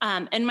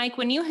 And Mike,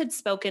 when you had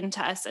spoken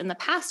to us in the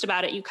past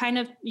about it, you kind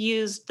of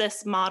used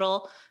this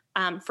model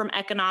from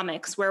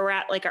economics where we're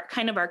at like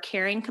our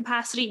carrying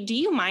capacity. Do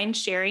you mind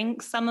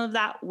sharing some of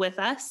that with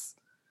us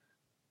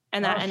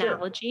and that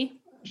analogy?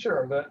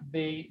 Sure.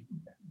 The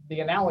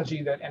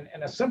analogy that,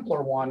 and a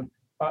simpler one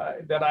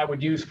that I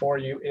would use for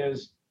you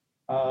is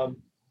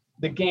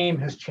the game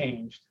has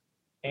changed.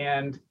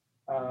 And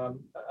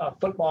a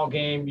football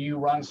game, you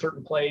run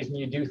certain plays and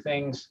you do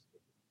things.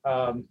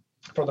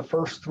 For the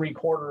first 3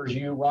 quarters,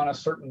 you run a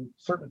certain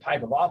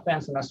type of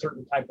offense and a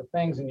certain type of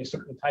things, and a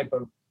certain type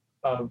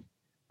of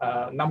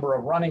number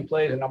of running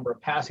plays, a number of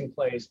passing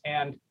plays.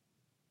 And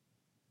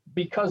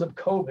because of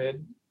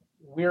COVID,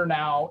 we're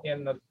now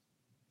in the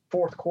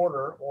 4th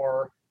quarter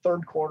or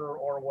 3rd quarter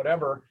or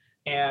whatever,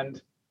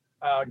 and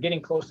getting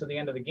close to the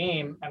end of the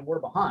game, and we're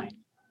behind.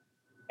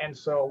 And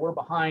so we're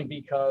behind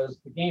because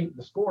the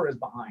score is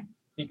behind,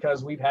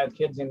 because we've had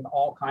kids in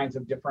all kinds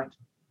of different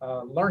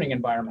learning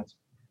environments.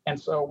 And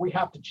so we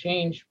have to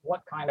change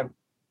what kind of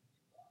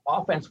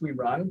offense we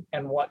run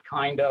and what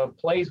kind of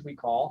plays we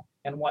call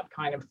and what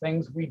kind of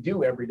things we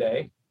do every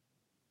day,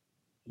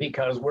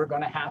 because we're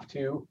going to have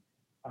to,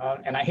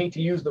 and I hate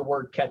to use the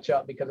word catch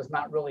up because it's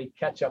not really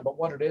catch up, but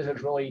what it is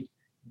really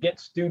get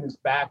students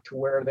back to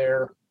where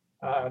they're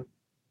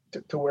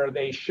to where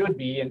they should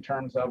be in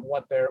terms of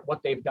what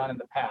they've done in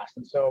the past.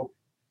 And so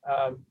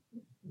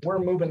we're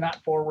moving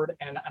that forward,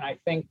 and I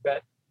think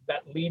that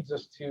leads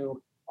us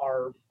to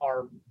our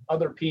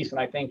other piece. And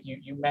I think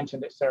you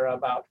mentioned it, Sarah,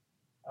 about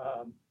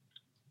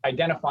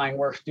identifying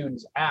where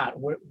students at.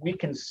 We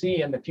can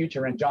see in the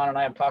future, and John and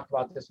I have talked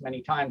about this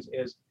many times,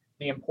 is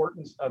the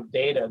importance of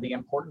data, the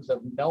importance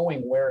of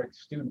knowing where a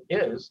student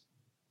is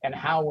and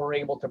how we're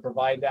able to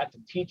provide that to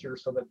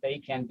teachers so that they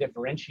can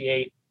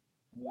differentiate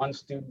one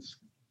student's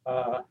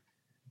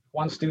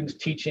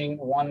teaching,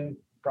 one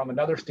from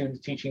another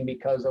student's teaching,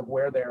 because of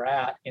where they're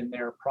at in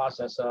their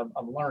process of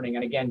learning.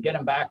 And again, get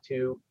them back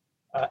to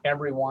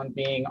everyone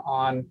being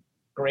on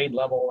grade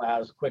level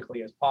as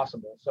quickly as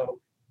possible. So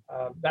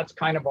that's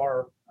kind of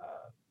the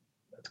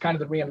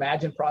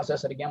reimagine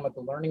process, and again, with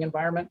the learning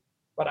environment.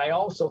 But I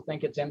also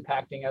think it's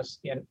impacting us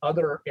in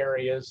other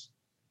areas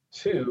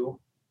too.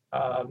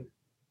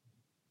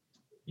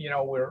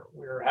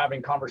 We're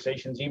having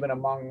conversations even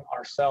among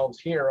ourselves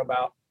here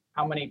about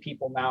how many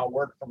people now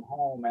work from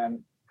home and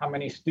how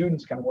many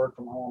students can work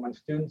from home, and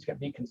students can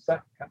be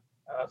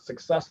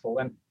successful.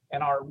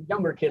 And our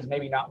younger kids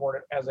maybe not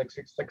work as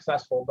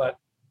successful, but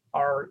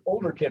our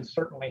older kids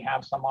certainly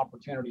have some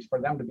opportunities for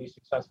them to be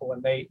successful,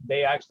 and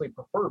they actually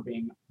prefer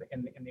being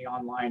in the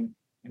online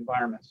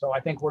environment. So I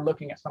think we're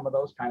looking at some of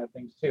those kind of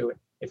things too.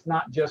 It's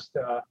not just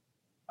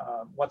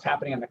what's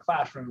happening in the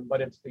classroom,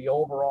 but it's the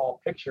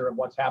overall picture of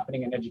what's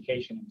happening in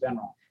education in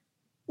general.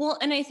 Well,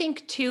 and I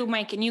think too,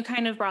 Mike, and you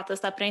kind of brought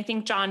this up, and I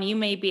think, John, you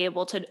may be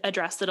able to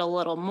address it a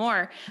little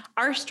more.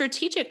 Our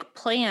strategic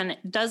plan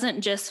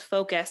doesn't just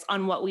focus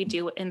on what we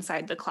do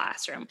inside the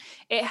classroom.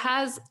 It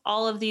has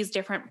all of these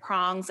different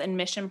prongs and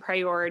mission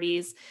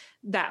priorities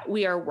that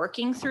we are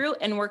working through.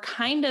 And we're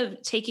kind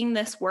of taking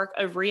this work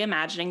of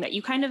reimagining that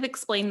you kind of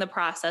explained the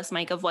process,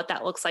 Mike, of what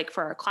that looks like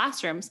for our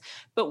classrooms,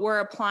 but we're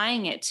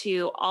applying it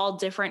to all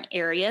different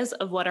areas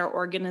of what our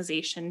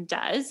organization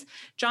does.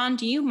 John,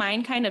 do you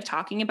mind kind of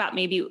talking about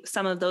maybe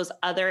some of those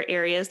other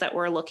areas that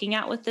we're looking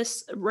at with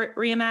this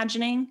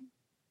reimagining?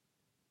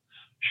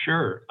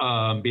 Sure,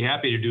 be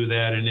happy to do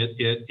that. And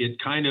it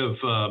kind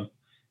of,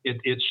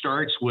 it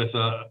starts with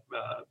a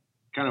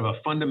kind of a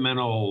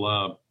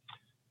fundamental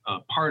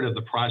part of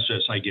the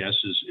process, I guess,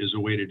 is a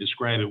way to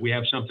describe it. We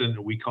have something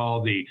that we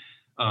call the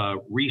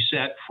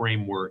reset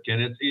framework,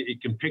 and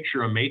it can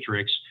picture a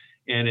matrix.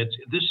 And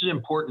this is an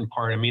important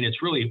part. I mean,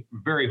 it's really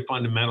very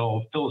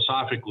fundamental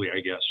philosophically,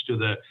 I guess, to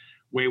the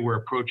way we're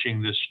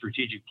approaching this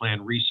strategic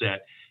plan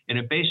reset. And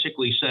it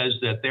basically says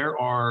that there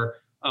are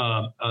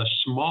a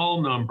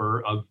small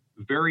number of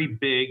very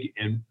big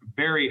and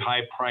very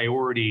high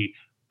priority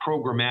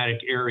programmatic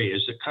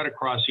areas that cut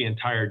across the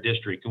entire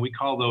district, and we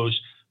call those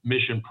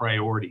mission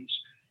priorities.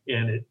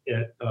 And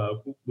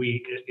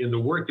in the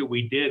work that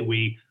we did,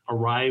 we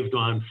arrived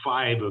on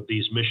 5 of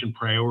these mission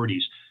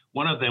priorities.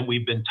 One of them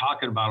we've been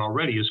talking about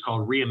already is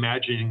called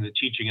Reimagining the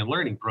Teaching and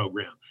Learning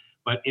Program.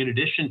 But in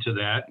addition to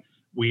that,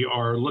 we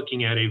are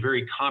looking at a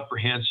very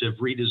comprehensive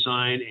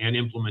redesign and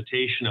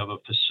implementation of a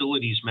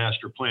facilities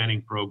master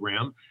planning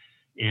program.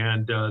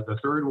 And the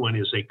third one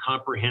is a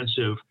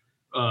comprehensive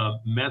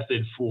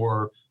method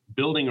for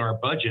building our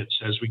budgets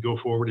as we go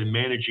forward and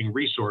managing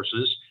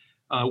resources.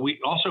 We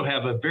also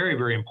have a very,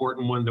 very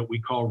important one that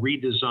we call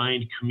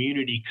Redesigned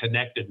Community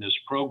Connectedness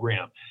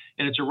Program.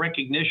 And it's a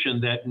recognition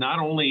that not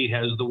only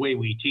has the way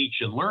we teach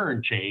and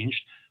learn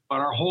changed, but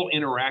our whole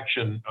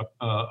interaction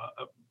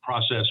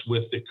process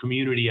with the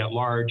community at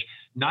large,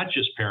 not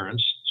just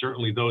parents,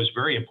 certainly those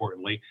very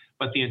importantly,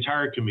 but the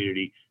entire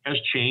community has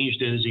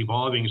changed and is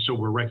evolving. So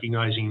we're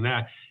recognizing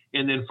that.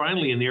 And then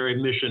finally, in the area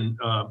of mission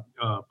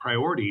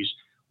priorities,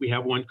 we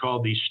have one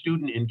called the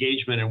Student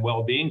Engagement and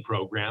Wellbeing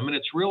Program, and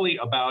it's really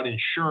about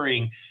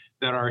ensuring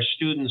that our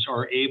students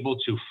are able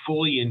to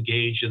fully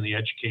engage in the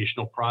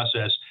educational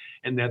process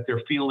and that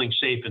they're feeling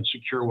safe and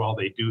secure while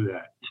they do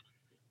that.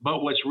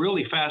 But what's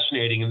really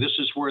fascinating, and this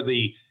is where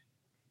the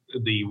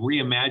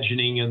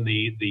reimagining and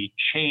the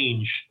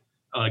change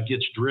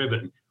gets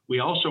driven,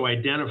 we also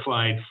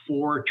identified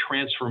 4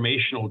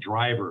 transformational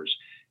drivers,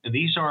 and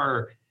these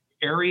are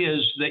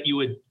areas that you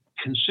would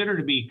consider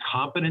to be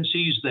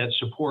competencies that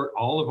support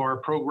all of our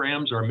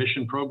programs, our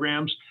mission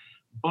programs,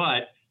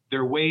 but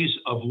they're ways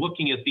of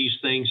looking at these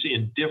things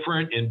in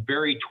different and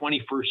very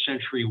 21st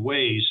century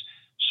ways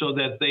so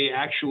that they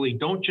actually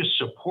don't just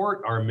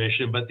support our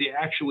mission, but they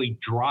actually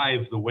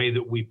drive the way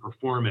that we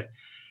perform it.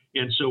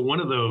 And so one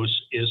of those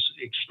is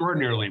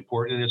extraordinarily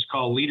important, and it's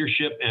called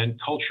leadership and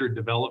culture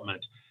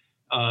development.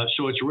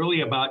 So it's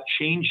really about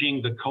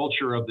changing the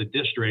culture of the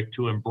district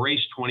to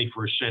embrace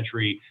 21st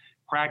century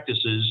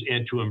practices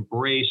and to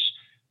embrace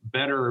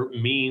better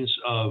means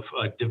of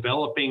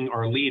developing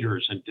our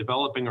leaders and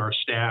developing our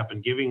staff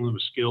and giving them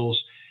skills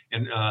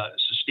and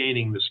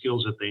sustaining the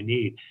skills that they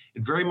need.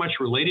 And very much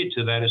related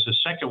to that is the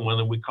second one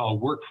that we call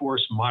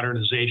workforce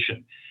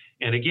modernization.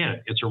 And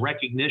again, it's a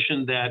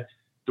recognition that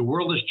the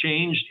world has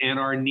changed and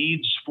our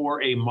needs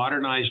for a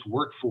modernized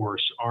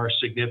workforce are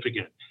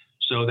significant.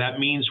 So that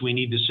means we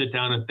need to sit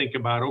down and think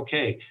about,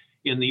 okay,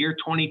 in the year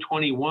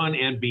 2021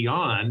 and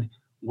beyond,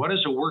 what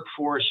does a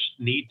workforce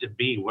need to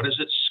be? What does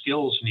its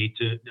skills need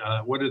to,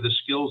 what are the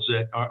skills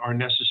that are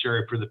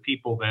necessary for the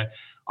people that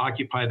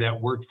occupy that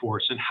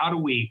workforce? And how do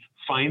we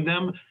find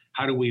them?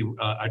 How do we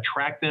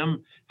attract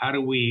them? How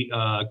do we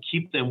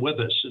keep them with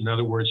us? In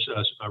other words,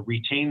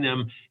 retain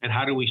them, and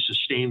how do we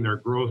sustain their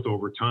growth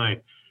over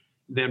time?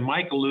 Then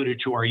Mike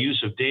alluded to our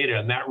use of data,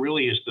 and that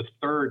really is the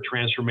third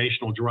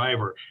transformational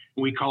driver.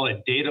 We call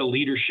it data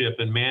leadership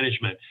and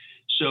management.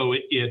 So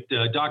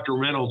Dr.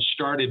 Reynolds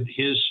started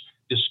his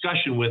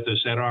discussion with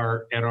us at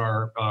our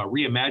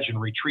Reimagine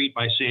retreat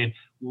by saying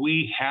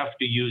we have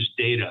to use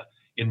data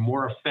in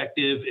more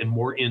effective and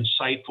more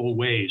insightful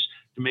ways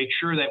to make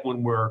sure that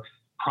when we're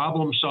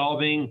problem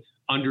solving,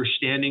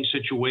 understanding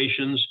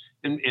situations,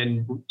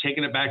 and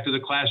taking it back to the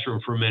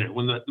classroom for a minute,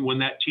 when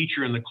that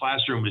teacher in the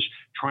classroom is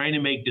trying to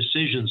make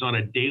decisions on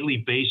a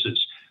daily basis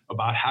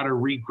about how to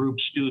regroup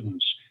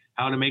students,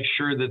 how to make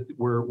sure that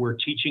we're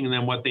teaching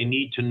them what they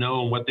need to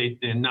know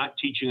and not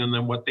teaching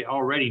them what they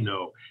already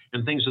know,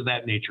 and things of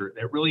that nature.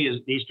 That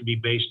really needs to be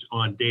based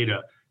on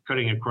data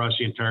cutting across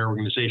the entire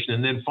organization.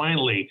 And then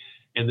finally,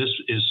 and this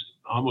is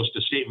almost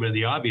a statement of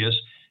the obvious,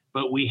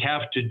 but we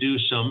have to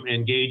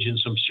engage in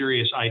some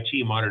serious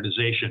IT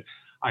modernization.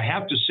 I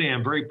have to say,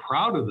 I'm very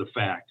proud of the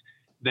fact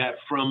that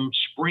from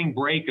spring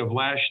break of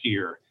last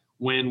year,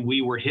 when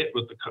we were hit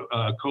with the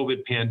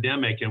COVID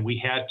pandemic and we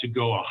had to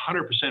go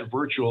 100%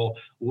 virtual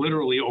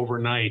literally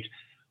overnight,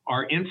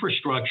 our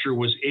infrastructure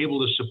was able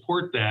to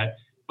support that,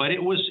 but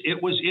it was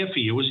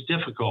iffy, it was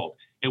difficult.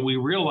 And we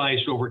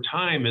realized over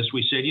time, as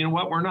we said, you know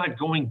what, we're not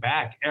going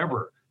back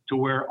ever to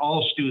where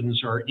all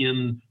students are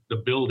in the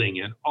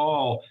building and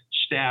all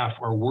staff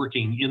are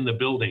working in the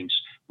buildings.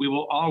 We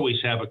will always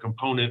have a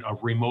component of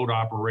remote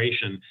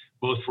operation,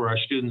 both for our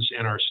students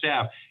and our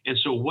staff. And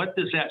so what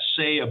does that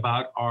say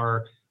about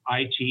our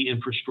IT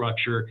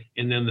infrastructure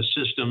and then the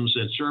systems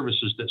and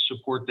services that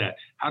support that?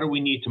 How do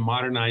we need to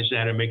modernize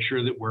that and make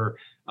sure that we're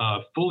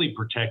fully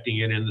protecting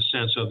it in the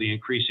sense of the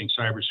increasing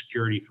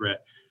cybersecurity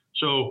threat?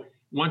 So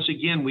once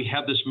again, we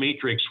have this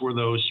matrix where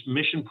those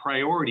mission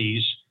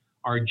priorities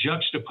are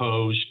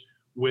juxtaposed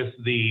with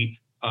the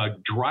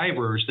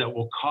drivers that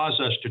will cause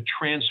us to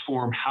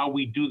transform how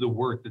we do the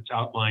work that's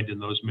outlined in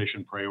those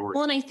mission priorities.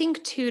 Well, and I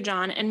think too,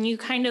 John, and you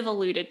kind of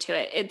alluded to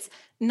it, it's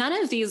none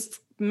of these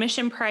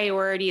mission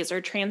priorities or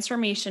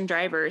transformation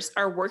drivers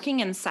are working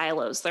in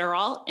silos. They're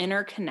all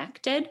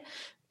interconnected.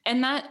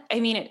 And that, I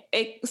mean,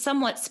 it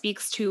somewhat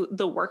speaks to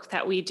the work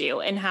that we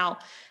do and how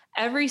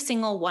every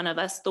single one of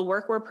us, the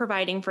work we're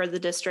providing for the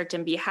district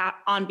and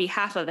on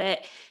behalf of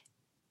it,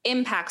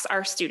 impacts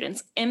our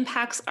students,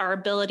 impacts our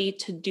ability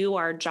to do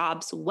our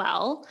jobs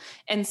well.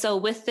 And so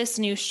with this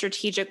new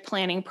strategic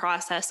planning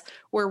process,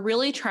 we're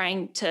really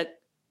trying to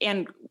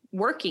and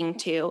working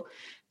to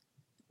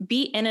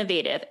be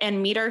innovative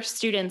and meet our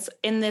students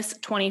in this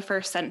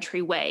 21st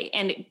century way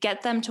and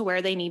get them to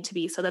where they need to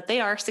be so that they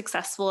are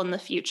successful in the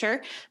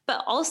future.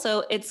 But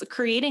also it's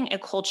creating a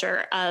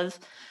culture of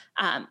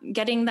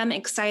getting them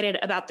excited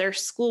about their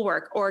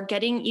schoolwork, or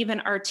getting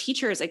even our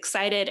teachers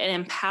excited and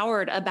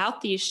empowered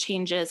about these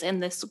changes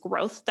and this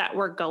growth that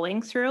we're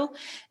going through.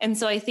 And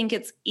so I think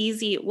it's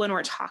easy when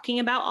we're talking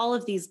about all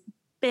of these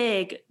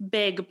big,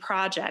 big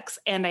projects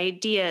and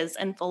ideas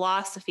and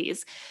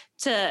philosophies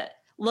to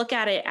look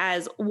at it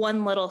as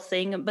one little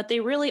thing, but they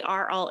really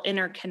are all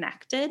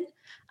interconnected,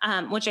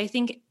 which I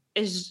think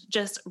is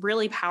just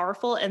really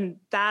powerful. And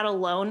that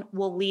alone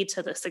will lead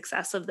to the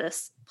success of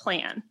this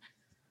plan.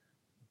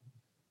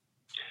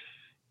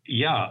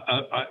 Yeah,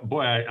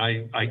 boy,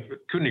 I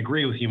couldn't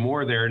agree with you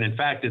more there. And in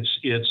fact,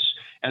 it's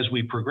as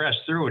we progress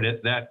through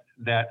it,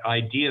 that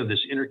idea of this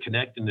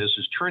interconnectedness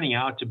is turning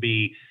out to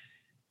be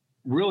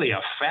really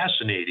a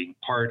fascinating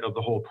part of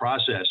the whole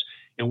process.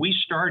 And we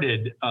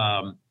started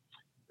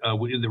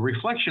the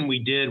reflection we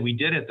did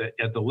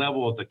at the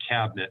level of the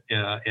cabinet,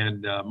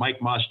 and Mike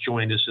Moss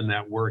joined us in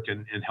that work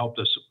and helped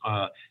us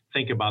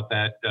think about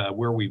that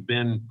where we've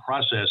been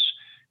processed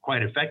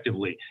quite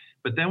effectively.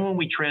 But then when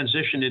we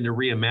transitioned into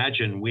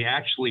Reimagine, we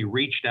actually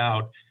reached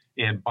out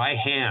and by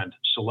hand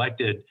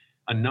selected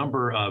a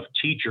number of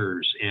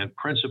teachers and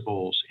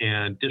principals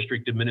and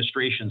district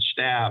administration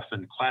staff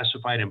and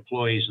classified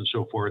employees and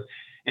so forth,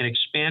 and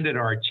expanded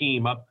our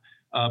team up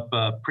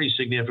pretty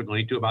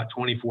significantly to about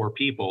 24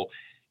 people.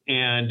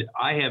 And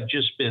I have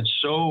just been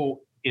so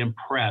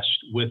impressed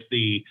with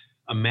the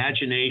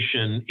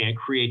imagination and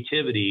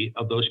creativity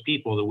of those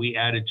people that we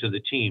added to the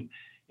team.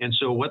 And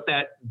so what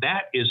that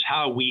is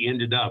how we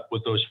ended up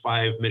with those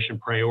 5 mission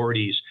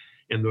priorities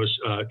and those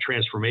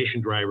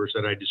transformation drivers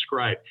that I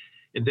described.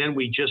 And then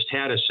we just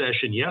had a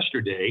session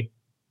yesterday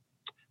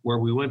where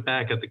we went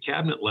back at the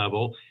cabinet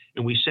level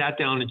and we sat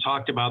down and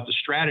talked about the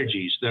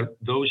strategies that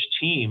those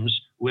teams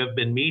who have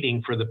been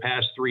meeting for the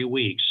past 3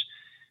 weeks,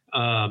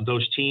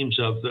 those teams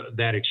of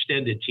that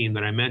extended team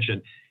that I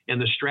mentioned,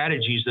 and the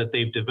strategies that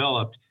they've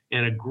developed.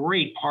 And a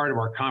great part of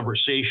our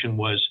conversation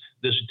was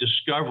this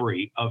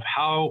discovery of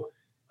how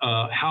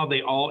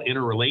they all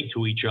interrelate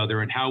to each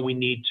other and how we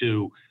need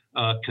to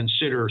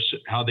consider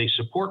how they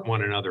support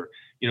one another.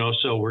 You know,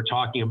 so we're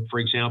talking, for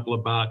example,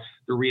 about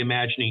the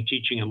Reimagining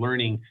Teaching and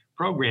Learning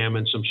program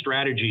and some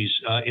strategies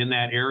in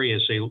that area,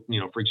 say, you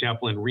know, for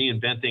example, in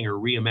reinventing or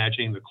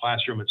reimagining the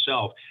classroom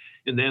itself,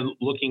 and then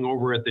looking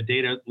over at the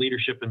data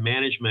leadership and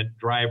management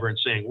driver and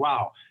saying,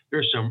 wow,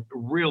 there's some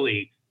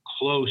really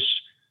close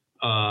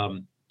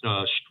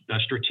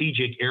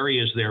strategic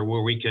areas there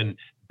where we can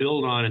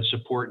build on and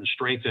support and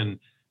strengthen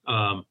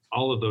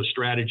all of those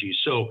strategies.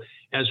 So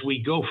as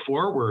we go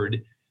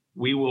forward,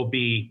 we will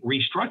be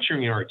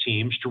restructuring our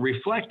teams to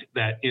reflect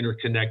that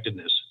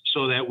interconnectedness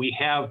so that we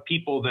have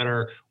people that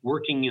are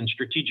working in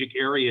strategic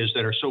areas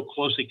that are so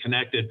closely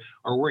connected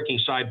are working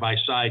side by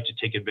side to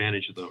take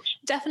advantage of those.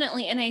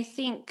 Definitely. And I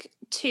think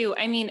too,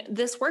 I mean,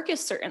 this work is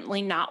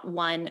certainly not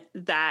one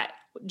that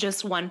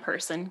just one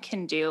person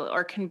can do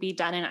or can be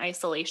done in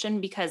isolation,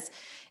 because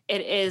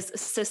it is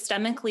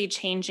systemically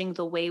changing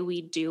the way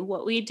we do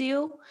what we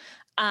do.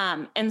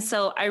 And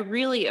so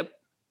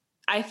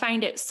I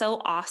find it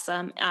so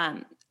awesome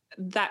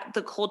that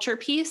the culture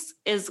piece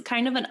is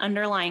kind of an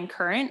underlying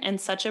current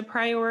and such a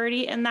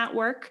priority in that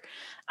work,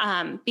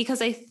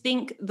 because I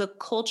think the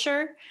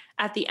culture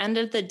at the end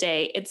of the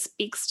day, it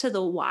speaks to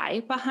the why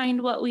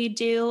behind what we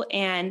do.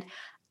 And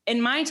in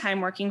my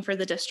time working for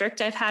the district,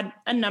 I've had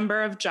a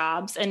number of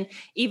jobs. And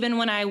even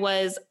when I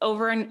was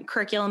over in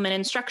curriculum and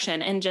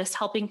instruction and just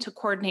helping to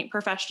coordinate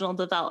professional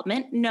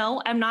development,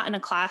 no, I'm not in a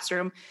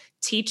classroom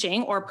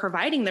teaching or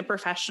providing the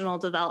professional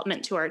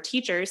development to our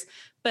teachers.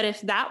 But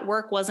if that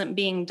work wasn't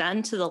being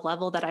done to the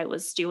level that I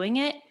was doing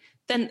it,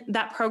 then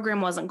that program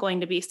wasn't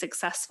going to be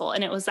successful.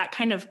 And it was that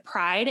kind of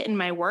pride in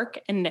my work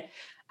and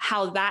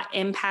how that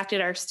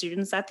impacted our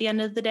students at the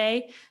end of the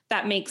day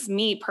that makes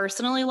me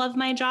personally love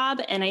my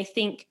job. And I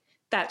think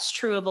that's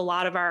true of a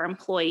lot of our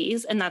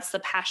employees, and that's the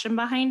passion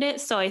behind it.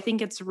 So I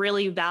think it's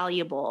really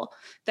valuable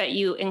that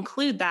you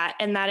include that,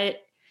 and that it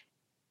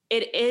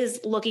is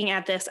looking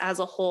at this as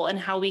a whole and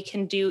how we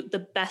can do the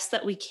best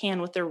that we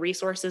can with the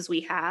resources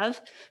we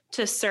have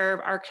to serve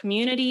our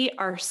community,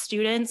 our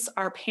students,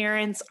 our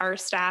parents, our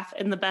staff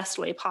in the best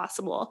way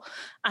possible.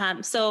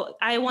 So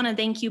I want to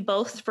thank you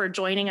both for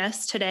joining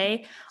us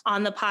today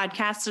on the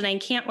podcast. And I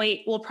can't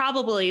wait. We'll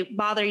probably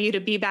bother you to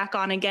be back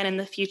on again in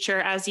the future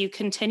as you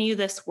continue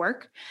this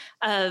work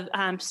of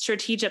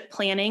strategic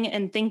planning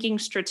and thinking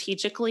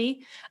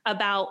strategically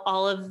about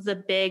all of the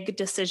big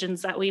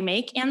decisions that we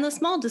make and the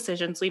small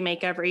decisions we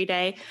make every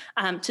day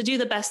to do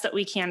the best that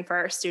we can for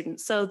our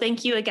students. So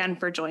thank you again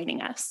for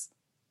joining us.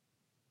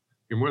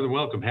 You're more than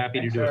welcome. Happy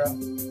to do it.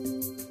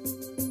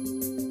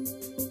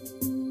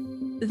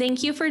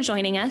 Thank you for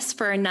joining us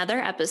for another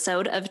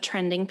episode of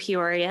Trending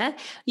Peoria.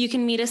 You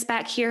can meet us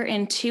back here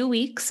in 2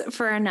 weeks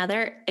for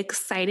another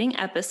exciting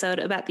episode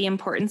about the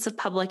importance of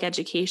public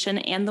education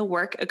and the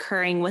work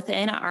occurring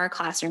within our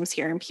classrooms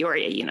here in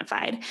Peoria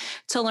Unified.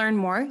 To learn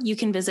more, you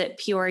can visit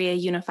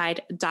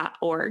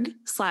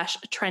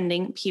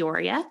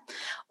peoriaunified.org/trendingpeoria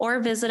or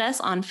visit us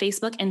on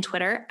Facebook and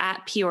Twitter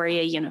at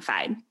Peoria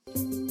Unified.